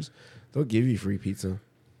Caesars, they'll give you free pizza.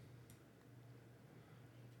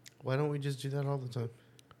 Why don't we just do that all the time?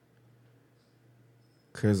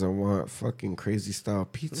 Because I want fucking crazy style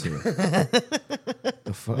pizza.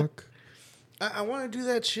 The fuck? I want to do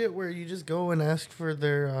that shit where you just go and ask for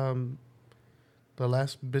their the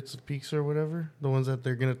last bits of pizza or whatever, the ones that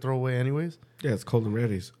they're gonna throw away anyways. Yeah, it's cold and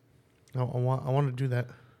ready's. I want to do that.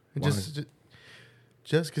 Why?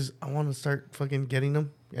 Just because I want to start fucking getting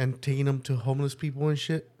them and taking them to homeless people and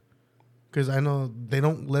shit. Because I know they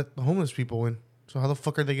don't let the homeless people in. So how the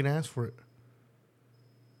fuck are they going to ask for it?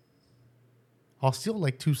 I'll steal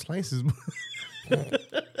like 2 slices. I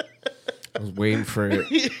was waiting for it.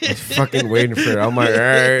 I was fucking waiting for it. I'm like,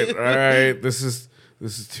 all right. This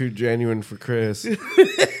is too genuine for Chris.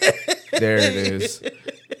 There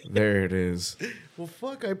it is. Well,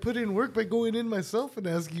 fuck, I put in work by going in myself and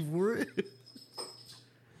asking for it.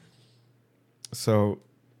 So,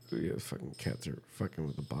 yeah, fucking cats are fucking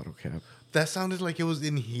with the bottle cap. That sounded like it was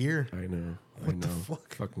in here. I know. What the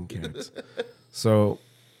fuck? Fucking cats. So,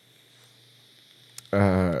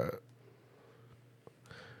 I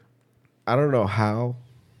don't know how,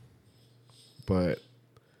 but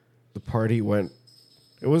the party went.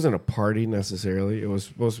 It wasn't a party necessarily. It was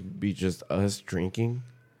supposed to be just us drinking.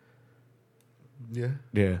 Yeah.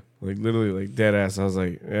 Yeah, like literally, like dead ass. I was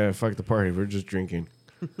like, yeah, fuck the party. We're just drinking.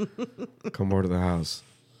 Come over to the house.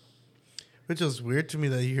 Which was weird to me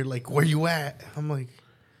that you're like, where you at? I'm like,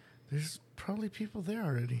 there's probably people there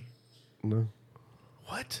already. No.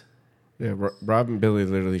 What? Yeah, Rob and Billy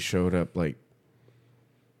literally showed up like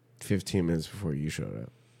 15 minutes before you showed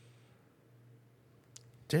up.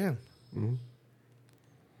 Damn. Mm-hmm.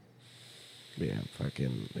 Yeah,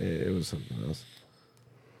 fucking, it was something else.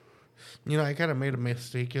 You know, I kind of made a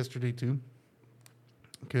mistake yesterday too.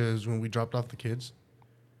 Because when we dropped off the kids,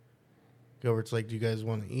 Gilbert's like, do you guys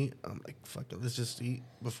want to eat? I'm like, fuck it, let's just eat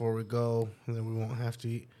before we go, and then we won't have to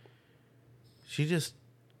eat. She just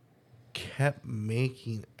kept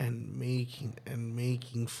making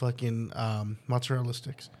fucking mozzarella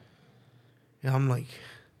sticks. And I'm like,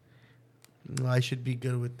 I should be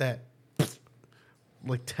good with that.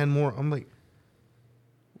 Like 10 more. I'm like,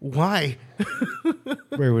 why?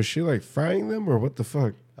 Wait, was she like frying them or what the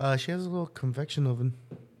fuck? She has a little convection oven.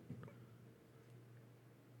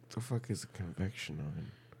 The fuck is a convection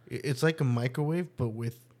oven? It's like a microwave, but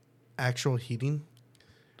with actual heating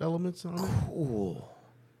elements on it. Cool.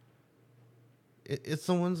 It's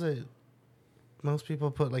the ones that most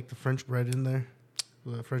people put like the French bread in there,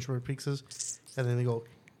 the French bread pizzas, and then they go,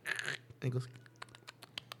 and it goes.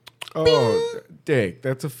 Oh, dick!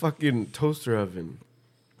 That's a fucking toaster oven.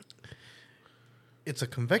 It's a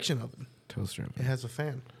convection oven. Toaster oven. It has a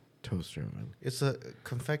fan. Toaster oven. It's a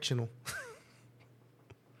confectional.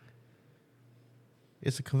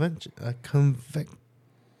 It's a convention.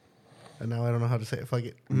 And now I don't know how to say it. Fuck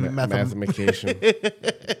it. Mathematication.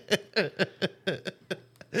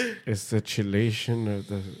 It's the chillation of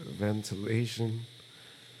the ventilation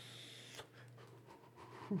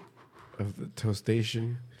of the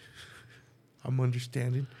toastation. I'm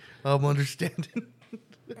understanding.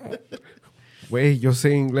 Wey, yo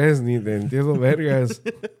sé inglés ni te entiendo vergas.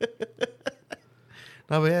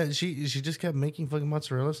 No, but yeah, she just kept making fucking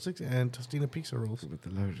mozzarella sticks and tostina pizza rolls. With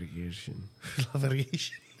the love irrigation. Love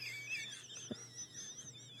irrigation.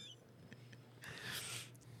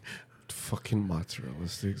 Fucking mozzarella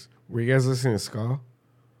sticks. Were you guys listening to ska?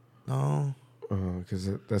 No. Because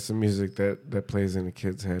that's the music that plays in a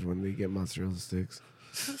kid's head when they get mozzarella sticks.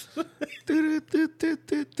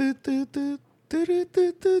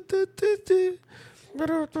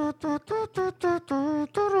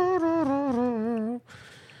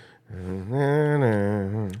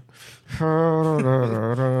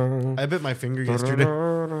 I bit my finger yesterday.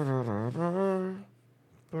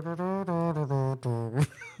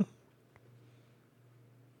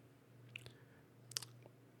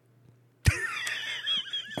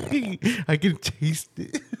 I can taste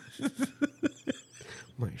it.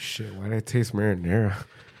 My shit, why did I taste marinara?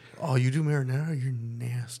 Oh, you do marinara? You're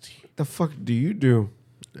nasty. The fuck do you do?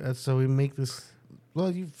 So we make this.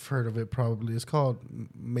 Well, you've heard of it probably. It's called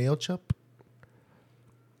mayo chup.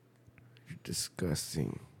 You're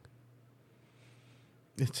disgusting.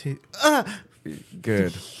 It's it.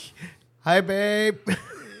 Good. Hi, babe.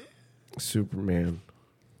 Superman.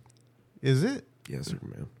 Is it? Yeah,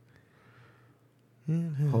 Superman.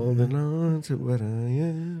 Holding on to what I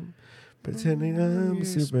am, pretending I'm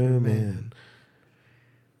Superman.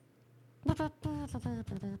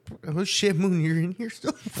 Oh shit, Moon, you're in here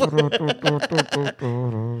still?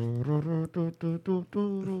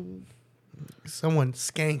 Someone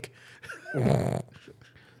skank.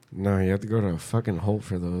 No, you have to go to a fucking hole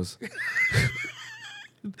for those.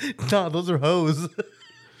 Nah, those are hoes.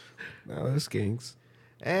 No, they're skinks.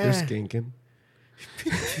 They're skinking.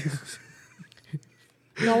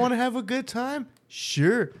 Y'all want to have a good time?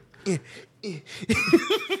 Sure.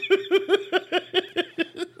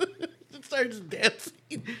 Starts dancing.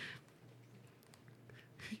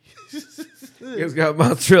 You guys boys got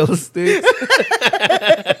mozzarella sticks.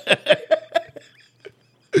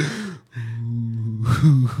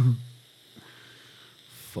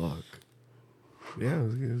 Fuck. Yeah, it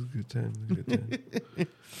was a good time.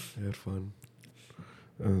 I had fun.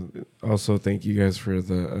 Also, thank you guys for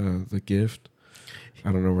the gift.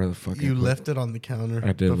 I don't know where the fuck you left it on the counter.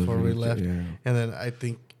 I did before we left, yeah. and then I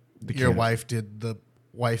think your wife did the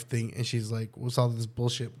wife thing, and she's like, "What's all this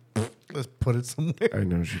bullshit? Let's put it somewhere." I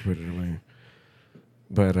know she put it away,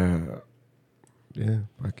 but yeah,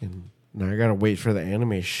 fucking. Now I gotta wait for the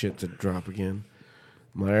anime shit to drop again.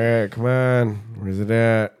 I'm like, all right, come on, where's it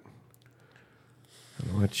at?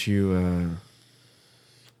 I'll let you.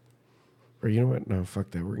 Or you know what? No, fuck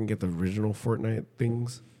that. We're gonna get the original Fortnite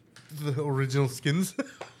things. The original skins.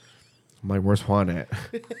 I'm like, where's Juan at?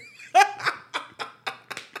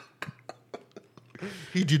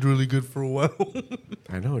 He did really good for a while.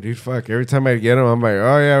 I know, dude. Fuck. Every time I get him, I'm like,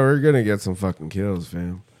 oh yeah, we're gonna get some fucking kills,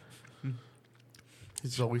 fam.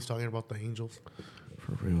 He's always talking about the angels.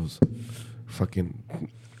 For reals. Fucking.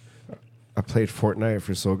 I played Fortnite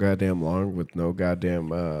for so goddamn long with no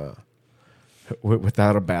goddamn.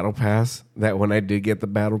 Without a battle pass, that when I did get the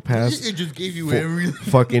battle pass, It just gave you everything.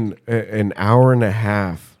 Fucking an hour and a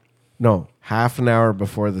half, no, half an hour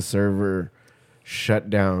before the server shut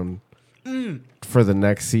down for the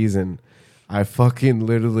next season, I fucking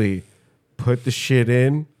literally put the shit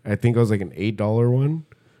in. I think it was like an $8 one.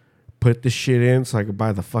 Put the shit in so I could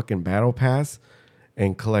buy the fucking battle pass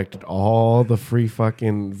and collected all the free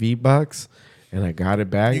fucking V-Bucks. And I got it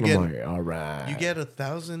back. And I'm like, all right. You get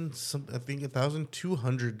 1,000. I think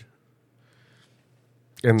 1,200.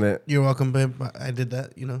 And then you're welcome, babe. I did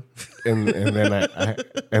that. You know. And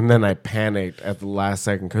then I panicked at the last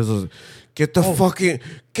second because it was get the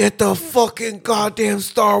fucking goddamn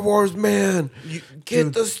Star Wars man.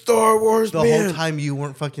 Get the Star Wars man. The whole time you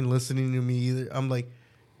weren't fucking listening to me either. I'm like,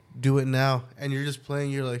 do it now, and you're just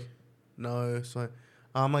playing. You're like, no, it's fine.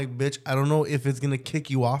 I'm like, bitch, I don't know if it's gonna kick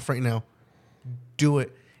you off right now. Do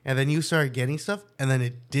it. And then you started getting stuff, and then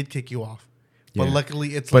it did kick you off. But luckily,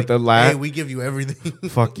 it's hey, we give you everything.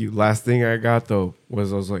 Fuck you. Last thing I got, though,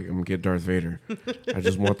 was I was like, I'm going to get Darth Vader. I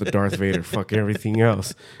just want the Darth Vader. Fuck everything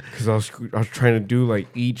else. Because I was trying to do, like,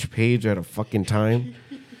 each page at a fucking time.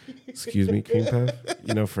 Excuse me, Cream Puff.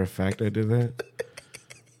 You know for a fact I did that.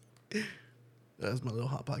 That's my little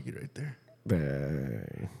hot pocket right there.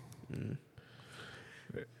 Bang.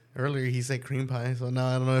 Earlier, he said cream pie, so now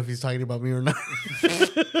I don't know if he's talking about me or not.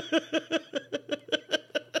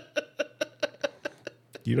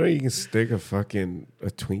 You know you can stick a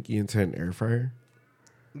Twinkie into an air fryer?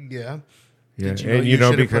 Yeah. Yeah. Did you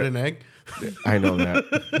know because put an egg? I know that.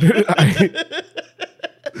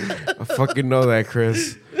 I fucking know that,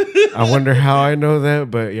 Chris. I wonder how I know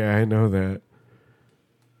that, but yeah, I know that.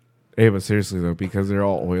 Hey, but seriously though, because they're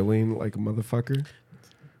all oiling like a motherfucker.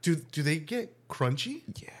 Do they get crunchy?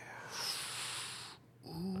 Yeah.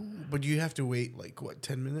 Ooh, but you have to wait like what,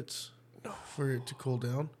 10 minutes for it to cool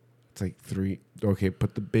down? It's like 3. Okay,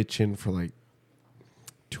 put the bitch in for like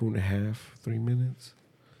 2.5, 3 minutes.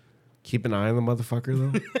 Keep an eye on the motherfucker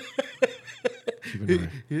though. Keep an eye.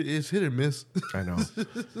 It's hit or miss. I know.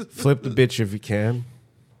 Flip the bitch if you can.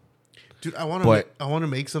 Dude, I want to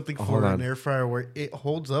make something for an air fryer where it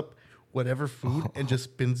holds up whatever food and just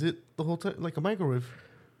spins it the whole time like a microwave.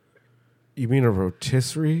 You mean a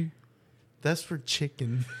rotisserie? That's for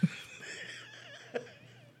chicken.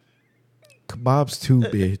 Kebabs too,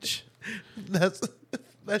 bitch. That's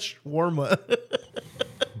shawarma.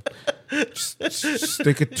 just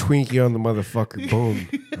stick a Twinkie on the motherfucker. Boom.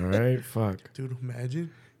 All right? Fuck. Dude,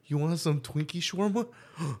 imagine. You want some Twinkie shawarma?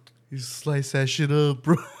 You slice that shit up,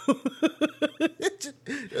 bro.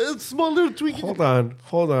 A small little Twinkie.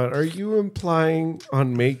 Hold on. Are you implying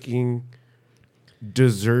on making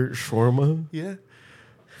dessert shawarma? Yeah.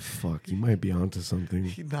 Fuck, you might be onto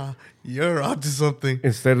something. Nah, you're onto something.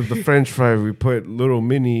 Instead of the French fry, we put little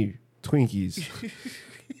mini Twinkies.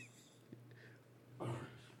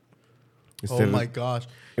 Oh my gosh.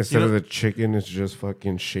 Instead of the chicken, it's just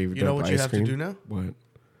fucking shaved up ice cream. You know what you have to do now? What?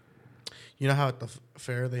 You know how at the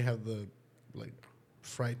fair they have the like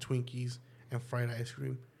fried Twinkies and fried ice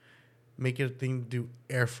cream? Make it a thing to do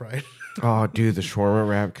air fried. Oh, dude, the shawarma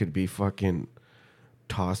wrap could be fucking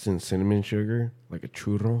tossed in cinnamon sugar, like a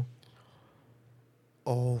churro.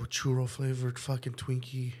 Oh, churro flavored fucking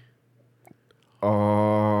Twinkie.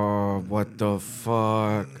 Oh, what the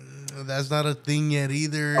fuck? That's not a thing yet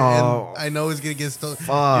either. Oh, and I know it's going to get stuck.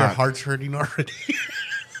 Fuck. Your heart's hurting already.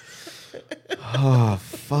 Oh,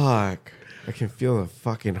 fuck. I can feel the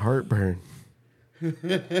fucking heartburn.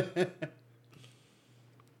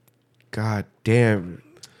 God damn.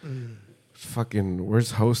 fucking,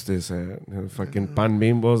 where's Hostess at? Fucking Pan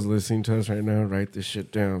Bimbo's listening to us right now. Write this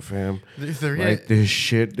shit down, fam. Write this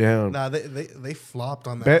shit down. Nah, they flopped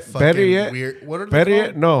on that fucking better yet, weird. What are they better called?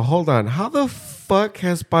 yet, no, hold on. How the fuck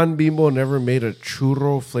has Pan Bimbo never made a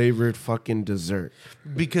churro flavored fucking dessert?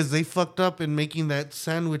 Because they fucked up in making that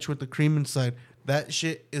sandwich with the cream inside. That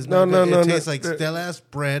shit is No, not good. no, It no, tastes no. like stale ass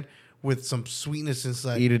bread with some sweetness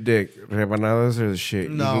inside. Eat a dick. Rebanadas are the shit.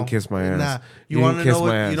 No, You can kiss my ass. Nah, you can want to kiss know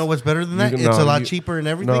my ass. what? You know what's better than You that? can- It's no, a lot you- cheaper and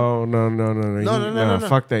everything. No. No.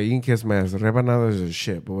 Fuck that. You can kiss my ass. Rebanadas are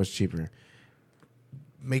shit, but what's cheaper?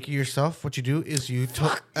 Make it yourself. What you do is you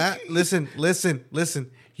listen.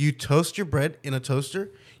 You toast your bread in a toaster.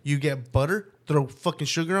 You get butter. Throw fucking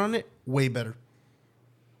sugar on it. Way better.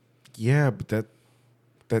 Yeah, but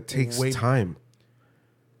that takes time.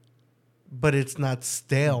 But it's not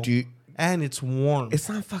stale. And it's warm. It's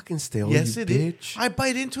not fucking stale. Yes, you it bitch. is. I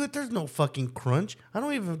bite into it. There's no fucking crunch. I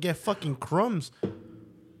don't even get fucking crumbs.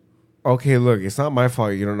 Okay, look, it's not my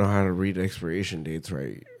fault you don't know how to read expiration dates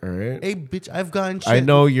right. All right. Hey, bitch, I've gotten shit. I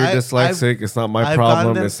know you're dyslexic. It's not my I've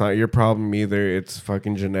problem. gotten It's not your problem either. It's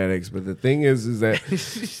fucking genetics. But the thing is that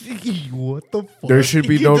what the fuck? there should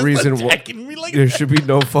be You're no just reason. attacking me like There should be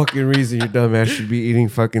no fucking reason your dumb ass should be eating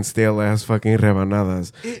fucking stale ass fucking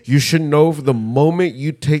rebanadas. You should know the moment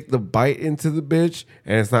you take the bite into the bitch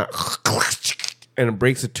and it's not and it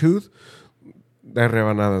breaks a tooth, that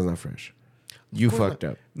rebanada is not fresh. You fucked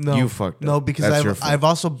up. No, you fucked up. No, because That's your fault. I've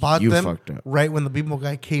also bought You them fucked up. right when the Bimbo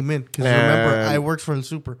guy came in. Because remember, I worked for the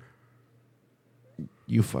super.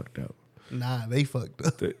 You fucked up. Nah, they fucked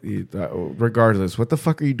up. Regardless, what the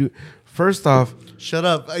fuck are you doing? First off, Shut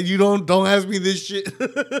up! You don't ask me this shit.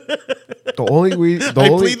 the only plead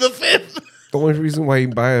the fifth. the only reason why you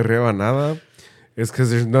buy a rebanada is because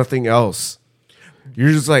there's nothing else.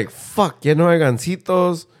 You're just like, fuck, ya no hay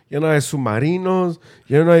gancitos, ya no hay submarinos,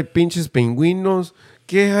 ya no hay pinches pingüinos.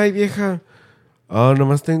 ¿Qué hay, vieja? Oh,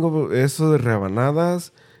 nomás tengo eso de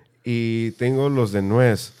rebanadas y tengo los de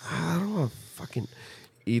nuez. I don't want fucking...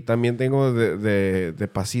 Y también tengo de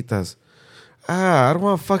pasitas. I don't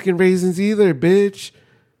want fucking raisins either, bitch.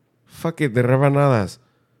 Fuck it, de rebanadas.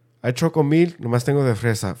 Hay chocomil, nomás tengo de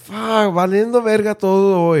fresa. Fuck, valiendo verga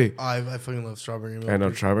todo hoy. I fucking love strawberry milk. I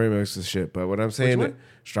know strawberry milk's the shit, but what I'm saying,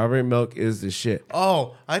 strawberry milk is the shit.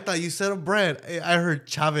 Oh, I thought you said a brand. I heard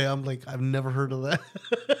Chave. I'm like, I've never heard of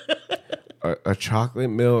that. A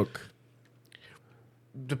chocolate milk.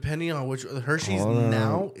 Depending on which Hershey's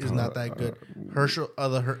now is not that good. Hershey,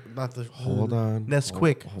 not the Hold on.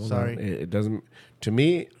 Nesquik. Hold Sorry. on. It doesn't. To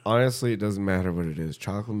me, honestly, it doesn't matter what it is.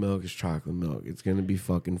 Chocolate milk is chocolate milk. It's gonna be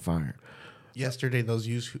fucking fire. Yesterday, those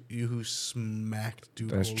you who smacked dude.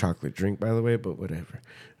 That's chocolate drink, by the way, but whatever.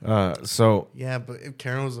 So Yeah, but if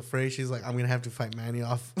Karen was afraid, she's like, I'm gonna have to fight Manny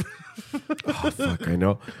off. oh, fuck, I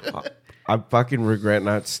know. I fucking regret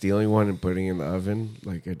not stealing one and putting it in the oven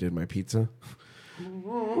like I did my pizza.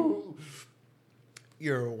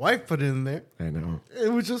 Your wife put it in there. I know.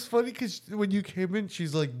 It was just funny because when you came in,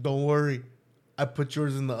 she's like, "Don't worry, I put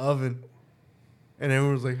yours in the oven," and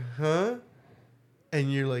everyone was like, "Huh?"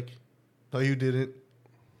 And you're like, "No, you didn't.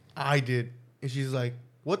 I did." And she's like,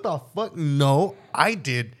 "What the fuck? No, I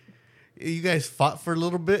did." You guys fought for a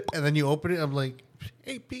little bit, and then you open it. I'm like,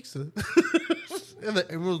 "Hey, pizza." And then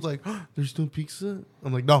everyone was like, oh, "There's no pizza."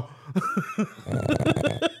 I'm like, "No."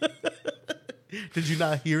 Did you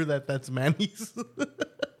not hear that? That's Manny's.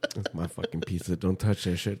 That's my fucking pizza. Don't touch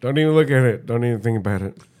that shit. Don't even look at it. Don't even think about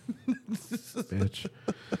it. Bitch.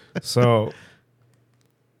 So,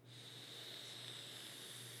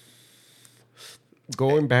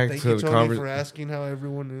 going back Thank to you, the Tony, conversation. for asking how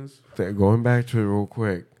everyone is. Going back to it real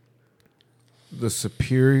quick. The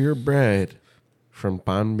superior bread from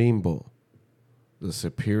Pan Bimbo. The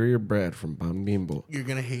superior bread from Pan Bimbo. You're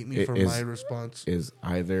gonna hate me for my response. Is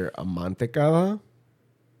either a mantecada.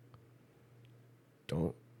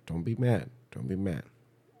 Don't be mad. Don't be mad.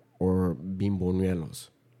 Or bimbonuelos.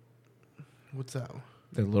 What's that?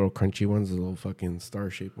 The little crunchy ones, the little fucking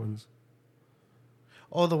star-shaped ones.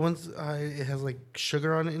 Oh, the ones it has like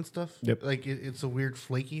sugar on it and stuff. Yep. Like it's a weird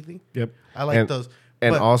flaky thing. Yep. I like those.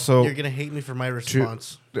 And but also, you're gonna hate me for my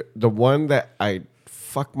response. The one that I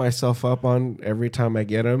fuck myself up on every time I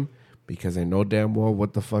get them because I know damn well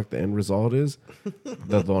what the fuck the end result is.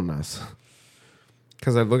 The donas.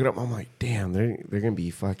 Because I look at them, I'm like, damn, they're gonna be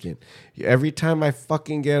fucking. Every time I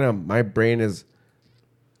fucking get them, my brain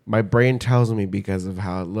tells me because of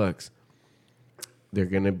how it looks, they're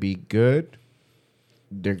gonna be good.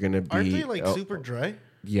 They're gonna be. Aren't they like super dry?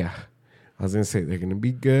 Yeah, I was gonna say they're gonna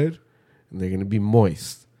be good, and they're gonna be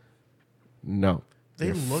moist. No,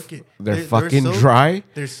 They're fucking dry.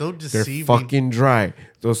 They're so deceiving. They're fucking dry.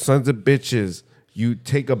 Those sons of bitches. You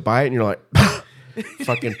take a bite and you're like,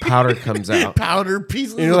 fucking powder comes out. Powder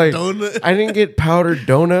pieces of like, donut. I didn't get powdered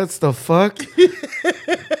donuts. The fuck?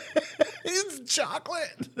 It's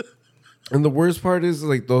chocolate. And the worst part is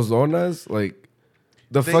like those donuts, like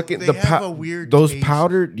the have a weird those taste.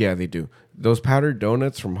 powdered. Yeah, they do. Those powdered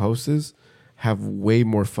donuts from Hostess have way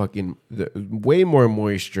more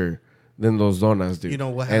moisture than those donuts do. You know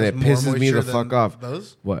what? And Has it more pisses me the moisture fuck than off.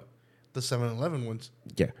 Those? What? The 7-Eleven ones.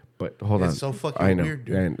 Yeah, but hold on. It's so fucking I know. weird,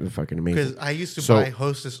 dude. And it's fucking amazing. Because I used to buy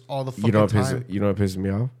Hostess all the fucking time. You know what pisses me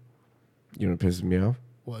off? You know what pisses me off?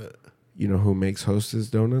 What? You know who makes Hostess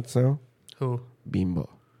donuts now? Who? Bimbo.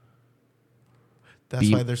 That's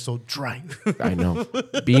why they're so dry. I know.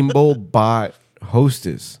 Bimbo bought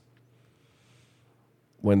Hostess.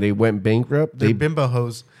 When they went bankrupt, They're bimbo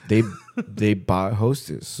hoes. they bought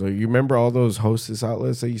Hostess. So you remember all those Hostess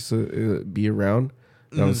outlets that used to be around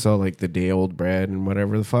that would sell like the day old bread and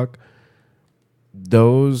whatever the fuck?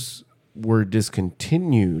 Those were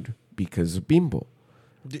discontinued because of Bimbo.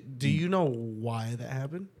 Do you know why that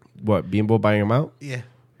happened? What, Bimbo buying them out? Yeah.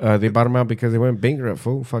 They bought them out because they went bankrupt.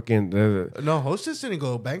 Fool. Fucking No, Hostess didn't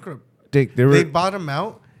go bankrupt. Dick, They bought them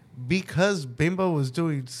out because Bimbo was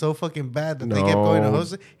doing so fucking bad that they kept going to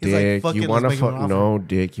Hostess. He's Dick, like, fuck you it, want let's to make him an offer. No,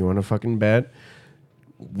 Dick, you want to fucking bet?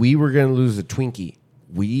 We were gonna lose a Twinkie.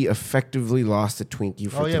 We effectively lost a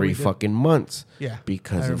Twinkie for 3 fucking months. Yeah,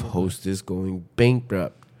 because of Hostess going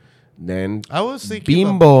bankrupt. Then I was thinking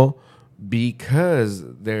Bimbo, because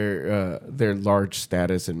their large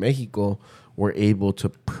status in Mexico, were able to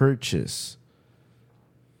purchase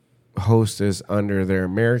Hostess under their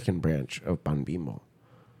American branch of Pan Bimbo.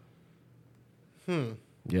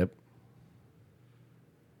 Yep.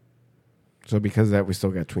 So because of that, we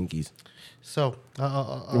still got Twinkies. So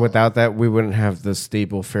without that, we wouldn't have the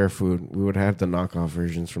staple fair food. We would have the knockoff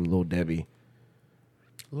versions from Lil Debbie.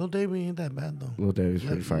 Lil Debbie ain't that bad though. Lil Debbie's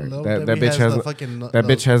pretty fire. Lil That Debbie bitch has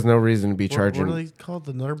bitch has no reason to be charging. What are they called?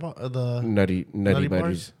 The Nutty buddies.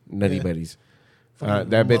 bars? Nutty Yeah. buddies.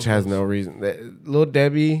 That bitch has no reason. Lil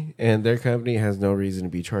Debbie and their company has no reason to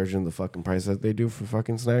be charging the fucking price that they do for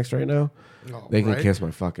fucking snacks right now. Oh, they can kiss my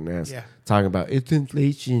fucking ass. Yeah. Talking about it's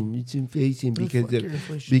inflation because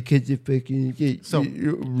of fucking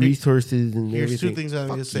resources and everything. Here's two things I'm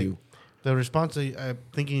gonna say. You. The response I'm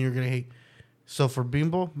thinking you're gonna hate. So for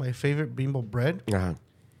Bimbo, my favorite Bimbo bread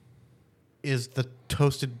is the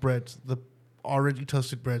toasted breads, the already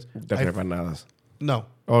toasted breads. The rebanadas. No.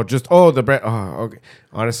 The bread. Oh, okay.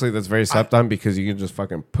 Honestly, that's very slept on because you can just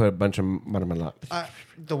fucking put a bunch of marmalade.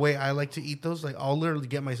 The way I like to eat those, like I'll literally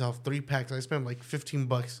get myself 3 packs. I spend like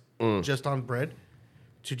 $15 just on bread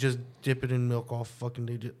to just dip it in milk all fucking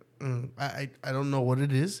day. I don't know what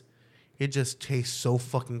it is. It just tastes so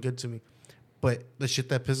fucking good to me. But the shit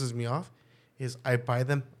that pisses me off is I buy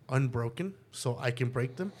them unbroken so I can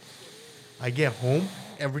break them. I get home,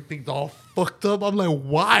 everything's all fucked up. I'm like,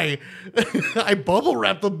 why? I bubble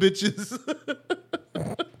wrap them bitches.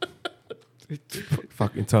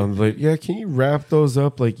 Fucking tell them like, yeah, can you wrap those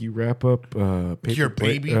up like you wrap up paper your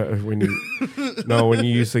baby? When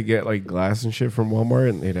you used to get like glass and shit from Walmart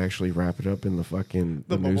and they'd actually wrap it up in the fucking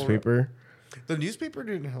the newspaper. The newspaper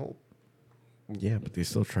didn't help. Yeah, but they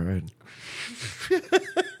still tried.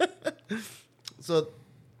 So,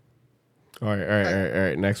 all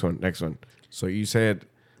right. Next one. So you said.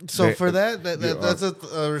 So for that's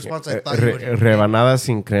a response I thought you would. Rebanada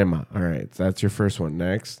sin crema. All right, that's your first one.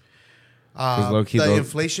 Next. The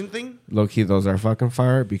inflation thing. Low key, those are fucking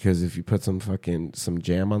fire because if you put some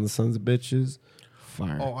jam on the sons of bitches,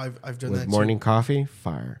 fire. Oh, I've done with that morning coffee,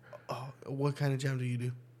 fire. Oh, what kind of jam do you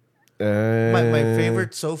do? My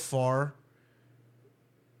favorite so far.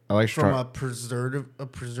 I like from a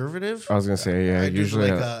preservative. I was gonna say yeah. I usually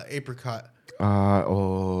do like apricot.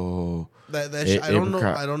 That I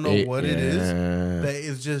don't know what it is. That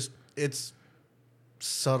is just it's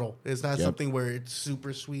subtle. It's not something where it's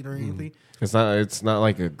super sweet or anything. It's not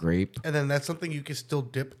like a grape. And then that's something you can still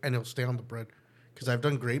dip and it'll stay on the bread. Because I've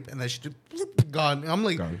done grape and that shit gone. I'm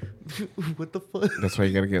like, what the fuck? That's why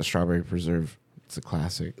you gotta get strawberry preserve. It's a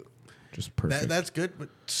classic. Just perfect. That's good, but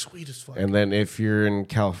sweet as fuck. And then if you're in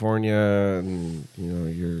California and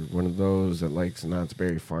you're one of those that likes Knott's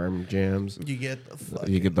Berry Farm jams, you get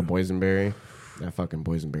the boysenberry. That fucking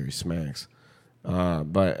boysenberry smacks.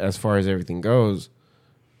 But as far as everything goes,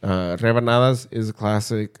 rebanadas is a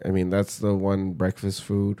classic. I mean, that's the one breakfast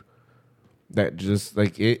food that just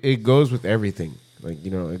like it goes with everything. Like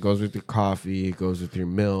it goes with your coffee, it goes with your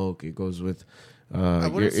milk, it goes with I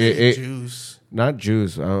wouldn't say juice. Not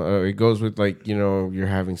juice. It goes with like, you know, you're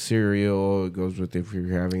having cereal. It goes with if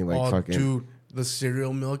you're having like fucking. Dude, the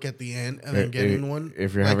cereal milk at the end and then getting one.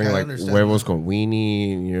 If you're having like huevos con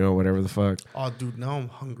weenie, you know, whatever the fuck. Oh, dude, now I'm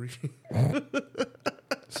hungry.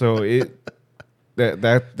 So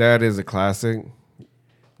that is a classic.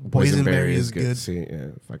 Boysenberry is good. See, yeah,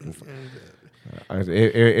 fucking.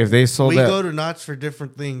 If they sold that, we go to Knott's for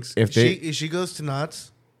different things. If she goes to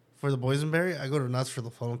Knott's for the boysenberry, I go to Knott's for the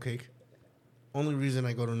funnel cake. Only reason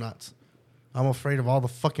I go to Knott's, I'm afraid of all the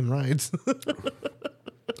fucking rides.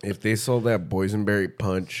 If they sold that boysenberry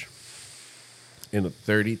punch in a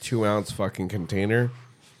 32-ounce fucking container,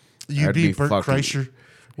 you'd be Bert Kreischer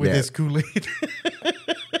with his Kool-Aid.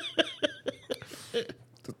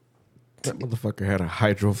 That motherfucker had a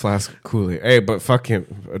hydro flask of Kool-Aid. Hey, but fuck him.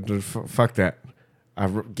 Fuck that.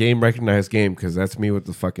 Game recognized game because that's me with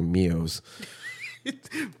the fucking Mios.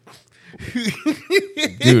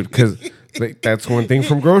 Dude, because like, that's one thing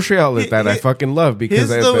from grocery outlet that I fucking love because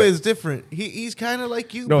his though is different. He's kind of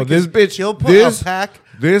like you. No, this bitch. He'll put a pack.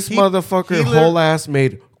 This motherfucker whole ass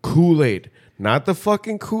made Kool-Aid. Not the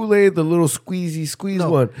fucking Kool-Aid, the little squeeze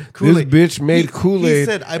one. Kool-Aid. This bitch made Kool-Aid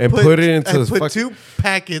and put it into I put 2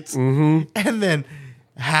 packets and then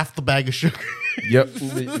half the bag of sugar. Yep,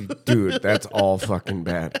 dude, that's all fucking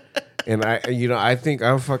bad. And I think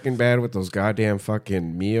I'm fucking bad with those goddamn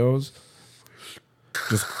fucking Mios.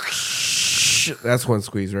 Just that's one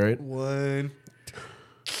squeeze, right? One.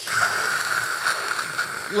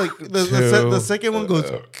 Like the second one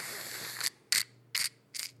goes.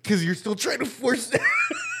 Because you're still trying to force it.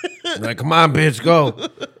 Like, come on, bitch, go.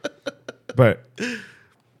 But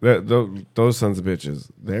those sons of bitches,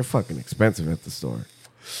 they're fucking expensive at the store.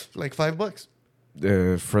 Like $5.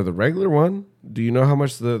 For the regular one, do you know how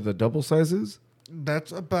much the double size is?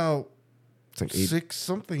 That's about it's like 6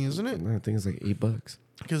 something, isn't it? I think it's like $8.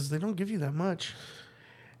 Because they don't give you that much.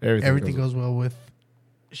 Everything goes well with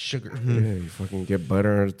sugar. Yeah, you fucking get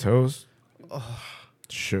butter on a toast.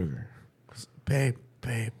 Sugar. Babe,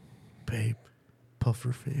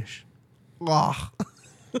 puffer fish. Oh.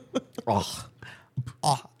 Oh.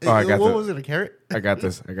 Oh, what was it, a carrot? I got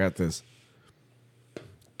this.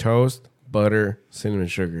 Toast, butter, cinnamon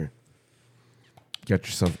sugar. Get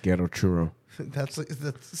yourself ghetto churro. That's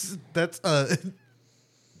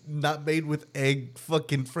not made with egg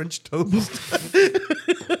fucking French toast.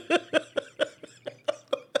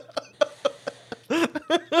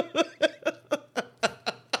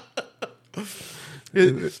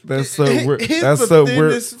 That's the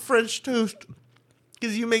thinnest French toast.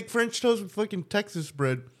 Because you make French toast with fucking Texas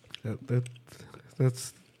bread.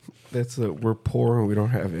 That's we're poor and we don't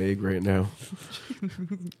have egg right now.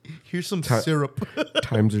 Here's some syrup.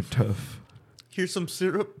 Times are tough. Here's some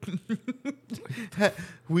syrup.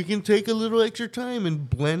 We can take a little extra time and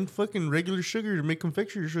blend fucking regular sugar to make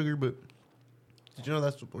confectionery sugar, but did you know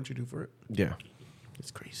that's what you do for it? Yeah.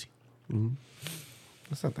 It's crazy. Mm-hmm.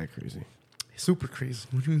 That's not that crazy. Super crazy.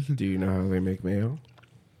 What do you mean? Do you know how they make mayo?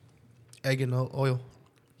 Egg and oil.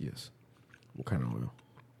 Yes. What kind of oil?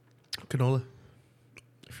 Canola.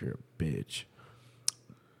 If you're a bitch.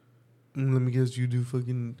 Let me guess, you do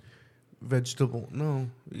fucking vegetable. No.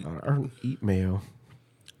 I don't eat mayo.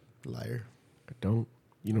 Liar. I don't.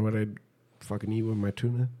 You know what I'd fucking eat with my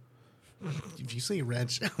tuna? If you say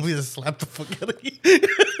ranch, I'm going to slap the fuck out of you.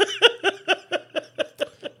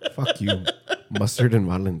 Fuck you. Mustard and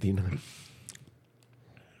Valentina.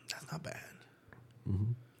 That's not bad.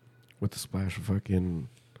 Mm-hmm. With a splash of fucking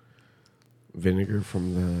vinegar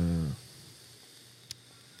from the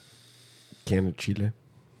can of chile.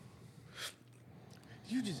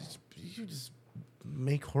 You just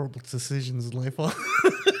make horrible decisions in life.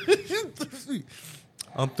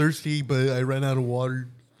 I'm thirsty, but I ran out of water.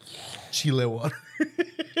 Chile water.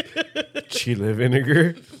 Chile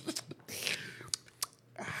vinegar.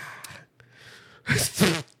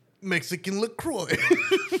 Mexican LaCroix.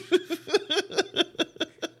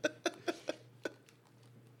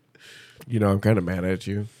 You know, I'm kind of mad at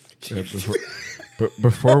you.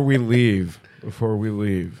 Before we leave,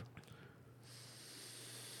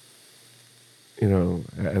 you know,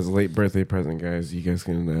 as a late birthday present, guys, you guys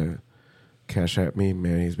can cash at me,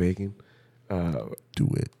 Manny's Baking.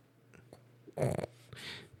 Do it.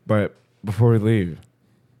 But before we leave,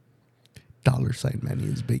 $ Manny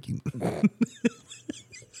is baking.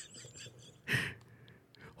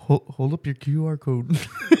 Hold up your QR code.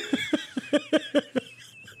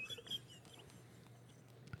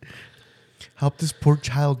 Help this poor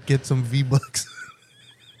child get some V-Bucks.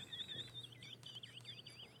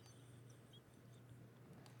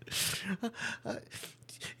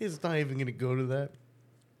 It's not even going to go to that.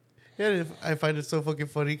 Yeah, I find it so fucking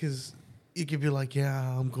funny because you could be like,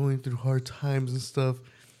 yeah, I'm going through hard times and stuff.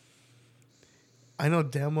 I know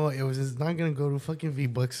damn well it's not going to go to fucking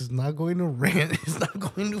V-Bucks. It's not going to Rant. It's not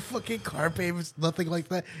going to fucking car payments. Nothing like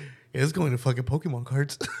that. It's going to fucking Pokemon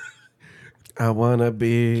cards. I want to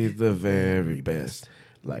be the very best,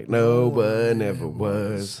 like no one ever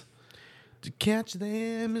was. To catch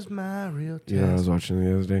them is my real test. You know what I was watching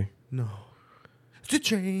the other day? No. To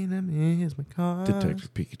train them is my car.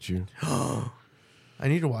 Detective Pikachu. I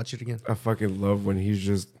need to watch it again. I fucking love when he's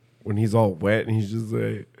all wet and he's just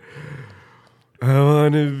like, I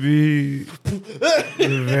want to be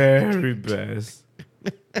the very best,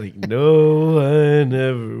 like no one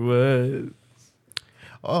ever was.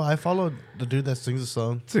 Oh, I followed the dude that sings the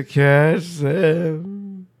song. To catch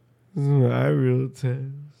them is my real test.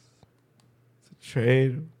 To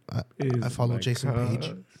trade them I follow my Jason cause.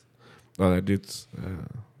 Page. Oh, that dude's.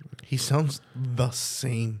 He sounds the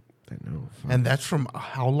same. I know. And that's from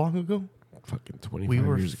how long ago? Fucking 25 We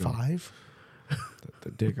were years ago. 5?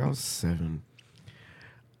 The dick, I was 7.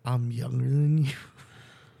 I'm younger than you.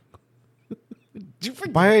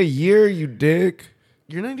 By a year, you dick.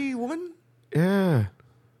 You're 91? Yeah.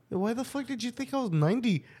 Why the fuck did you think I was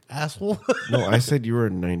 90, asshole? No, I said you were a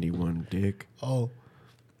 91, dick. Oh.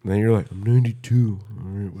 And then you're like, I'm 92. All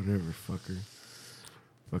right, whatever, fucker.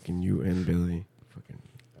 Fucking you and Billy. Fucking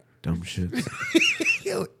dumb shits.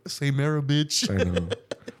 Yo, same era, bitch. I know.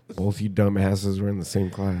 Both you dumbasses were in the same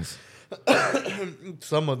class.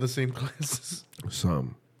 Some of the same classes.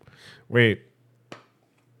 Some. Wait.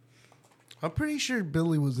 I'm pretty sure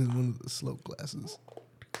Billy was in one of the slow classes.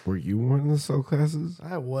 Were you one of the slow classes?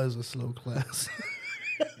 I was a slow class.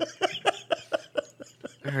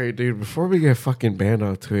 All right, dude, before we get fucking banned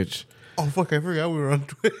on Twitch. Oh, fuck, I forgot we were on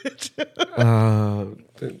Twitch.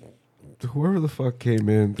 Whoever the fuck came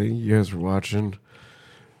in, thank you guys for watching.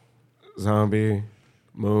 Zombie,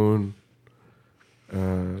 Moon,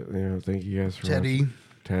 thank you guys for watching.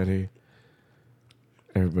 Teddy,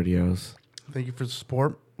 everybody else. Thank you for the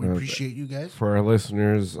support. We appreciate you guys. For our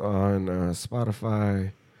listeners on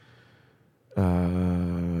Spotify,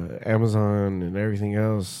 Amazon, and everything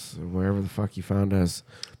else, wherever the fuck you found us,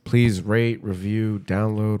 please rate, review,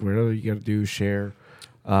 download, whatever you got to do, share.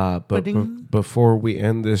 But before we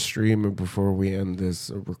end this stream and before we end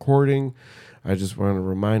this recording, I just want to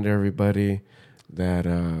remind everybody that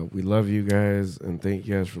we love you guys and thank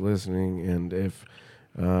you guys for listening. And if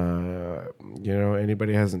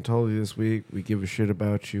anybody hasn't told you this week, we give a shit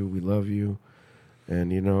about you. We love you.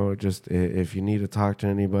 And just if you need to talk to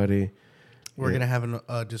anybody, we're gonna have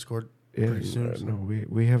a Discord pretty soon. No,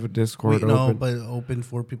 we have a Discord open. No, but open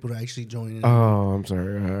for people to actually join in. Oh, I'm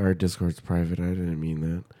sorry. Our Discord's private. I didn't mean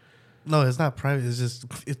that. No, it's not private.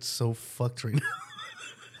 It's so fucked right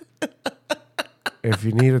now. If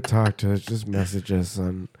you need to talk to us, just message us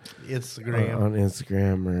on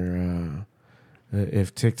Instagram. Or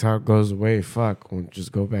if TikTok goes away, we'll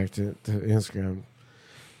just go back to Instagram.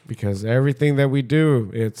 Because everything that we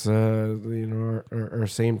do, it's our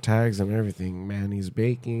same tags and everything. Manny's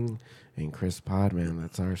Baking and Chris Podman.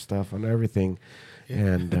 That's our stuff on everything.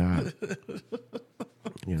 And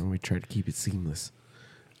we try to keep it seamless.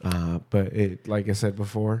 But like I said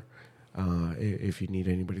before, if you need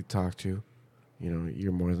anybody to talk to,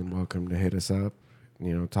 you're more than welcome to hit us up.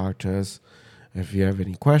 Talk to us. If you have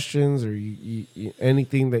any questions or you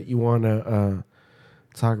anything that you want to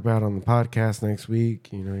talk about on the podcast next week,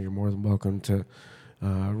 you're more than welcome to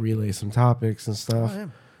relay some topics and stuff.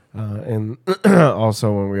 And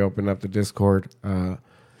also, when we open up the Discord,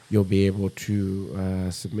 you'll be able to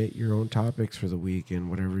submit your own topics for the week and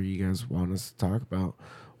whatever you guys want us to talk about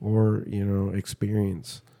or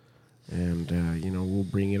experience. And we'll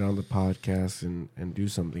bring it on the podcast and do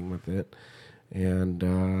something with it. And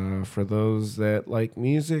for those that like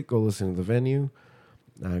music, go listen to The Venue.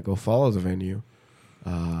 Go follow The Venue.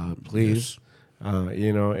 Please. Yes.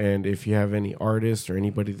 And if you have any artists or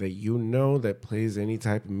anybody that that plays any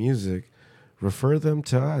type of music, refer them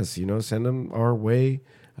to us. Send them our way.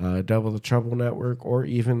 Double the Trouble Network or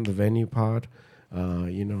even the Venue Pod.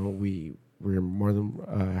 We're more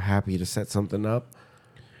than happy to set something up.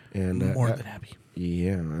 And more than happy.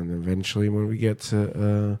 Yeah, and eventually when we get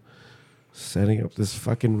to setting up this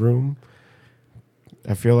fucking room,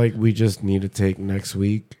 I feel like we just need to take next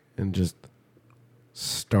week and just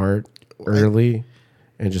start early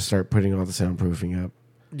and just start putting all the soundproofing up.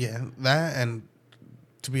 Yeah, that, and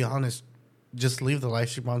to be honest, just leave the live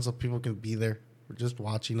stream on so people can be there. We're just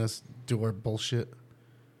watching us do our bullshit.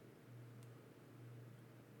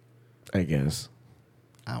 I guess.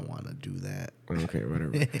 I want to do that. Okay,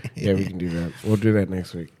 whatever. Yeah, we can do that. We'll do that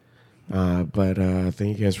next week. But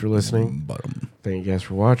thank you guys for listening. Thank you guys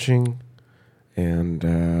for watching. And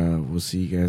we'll see you guys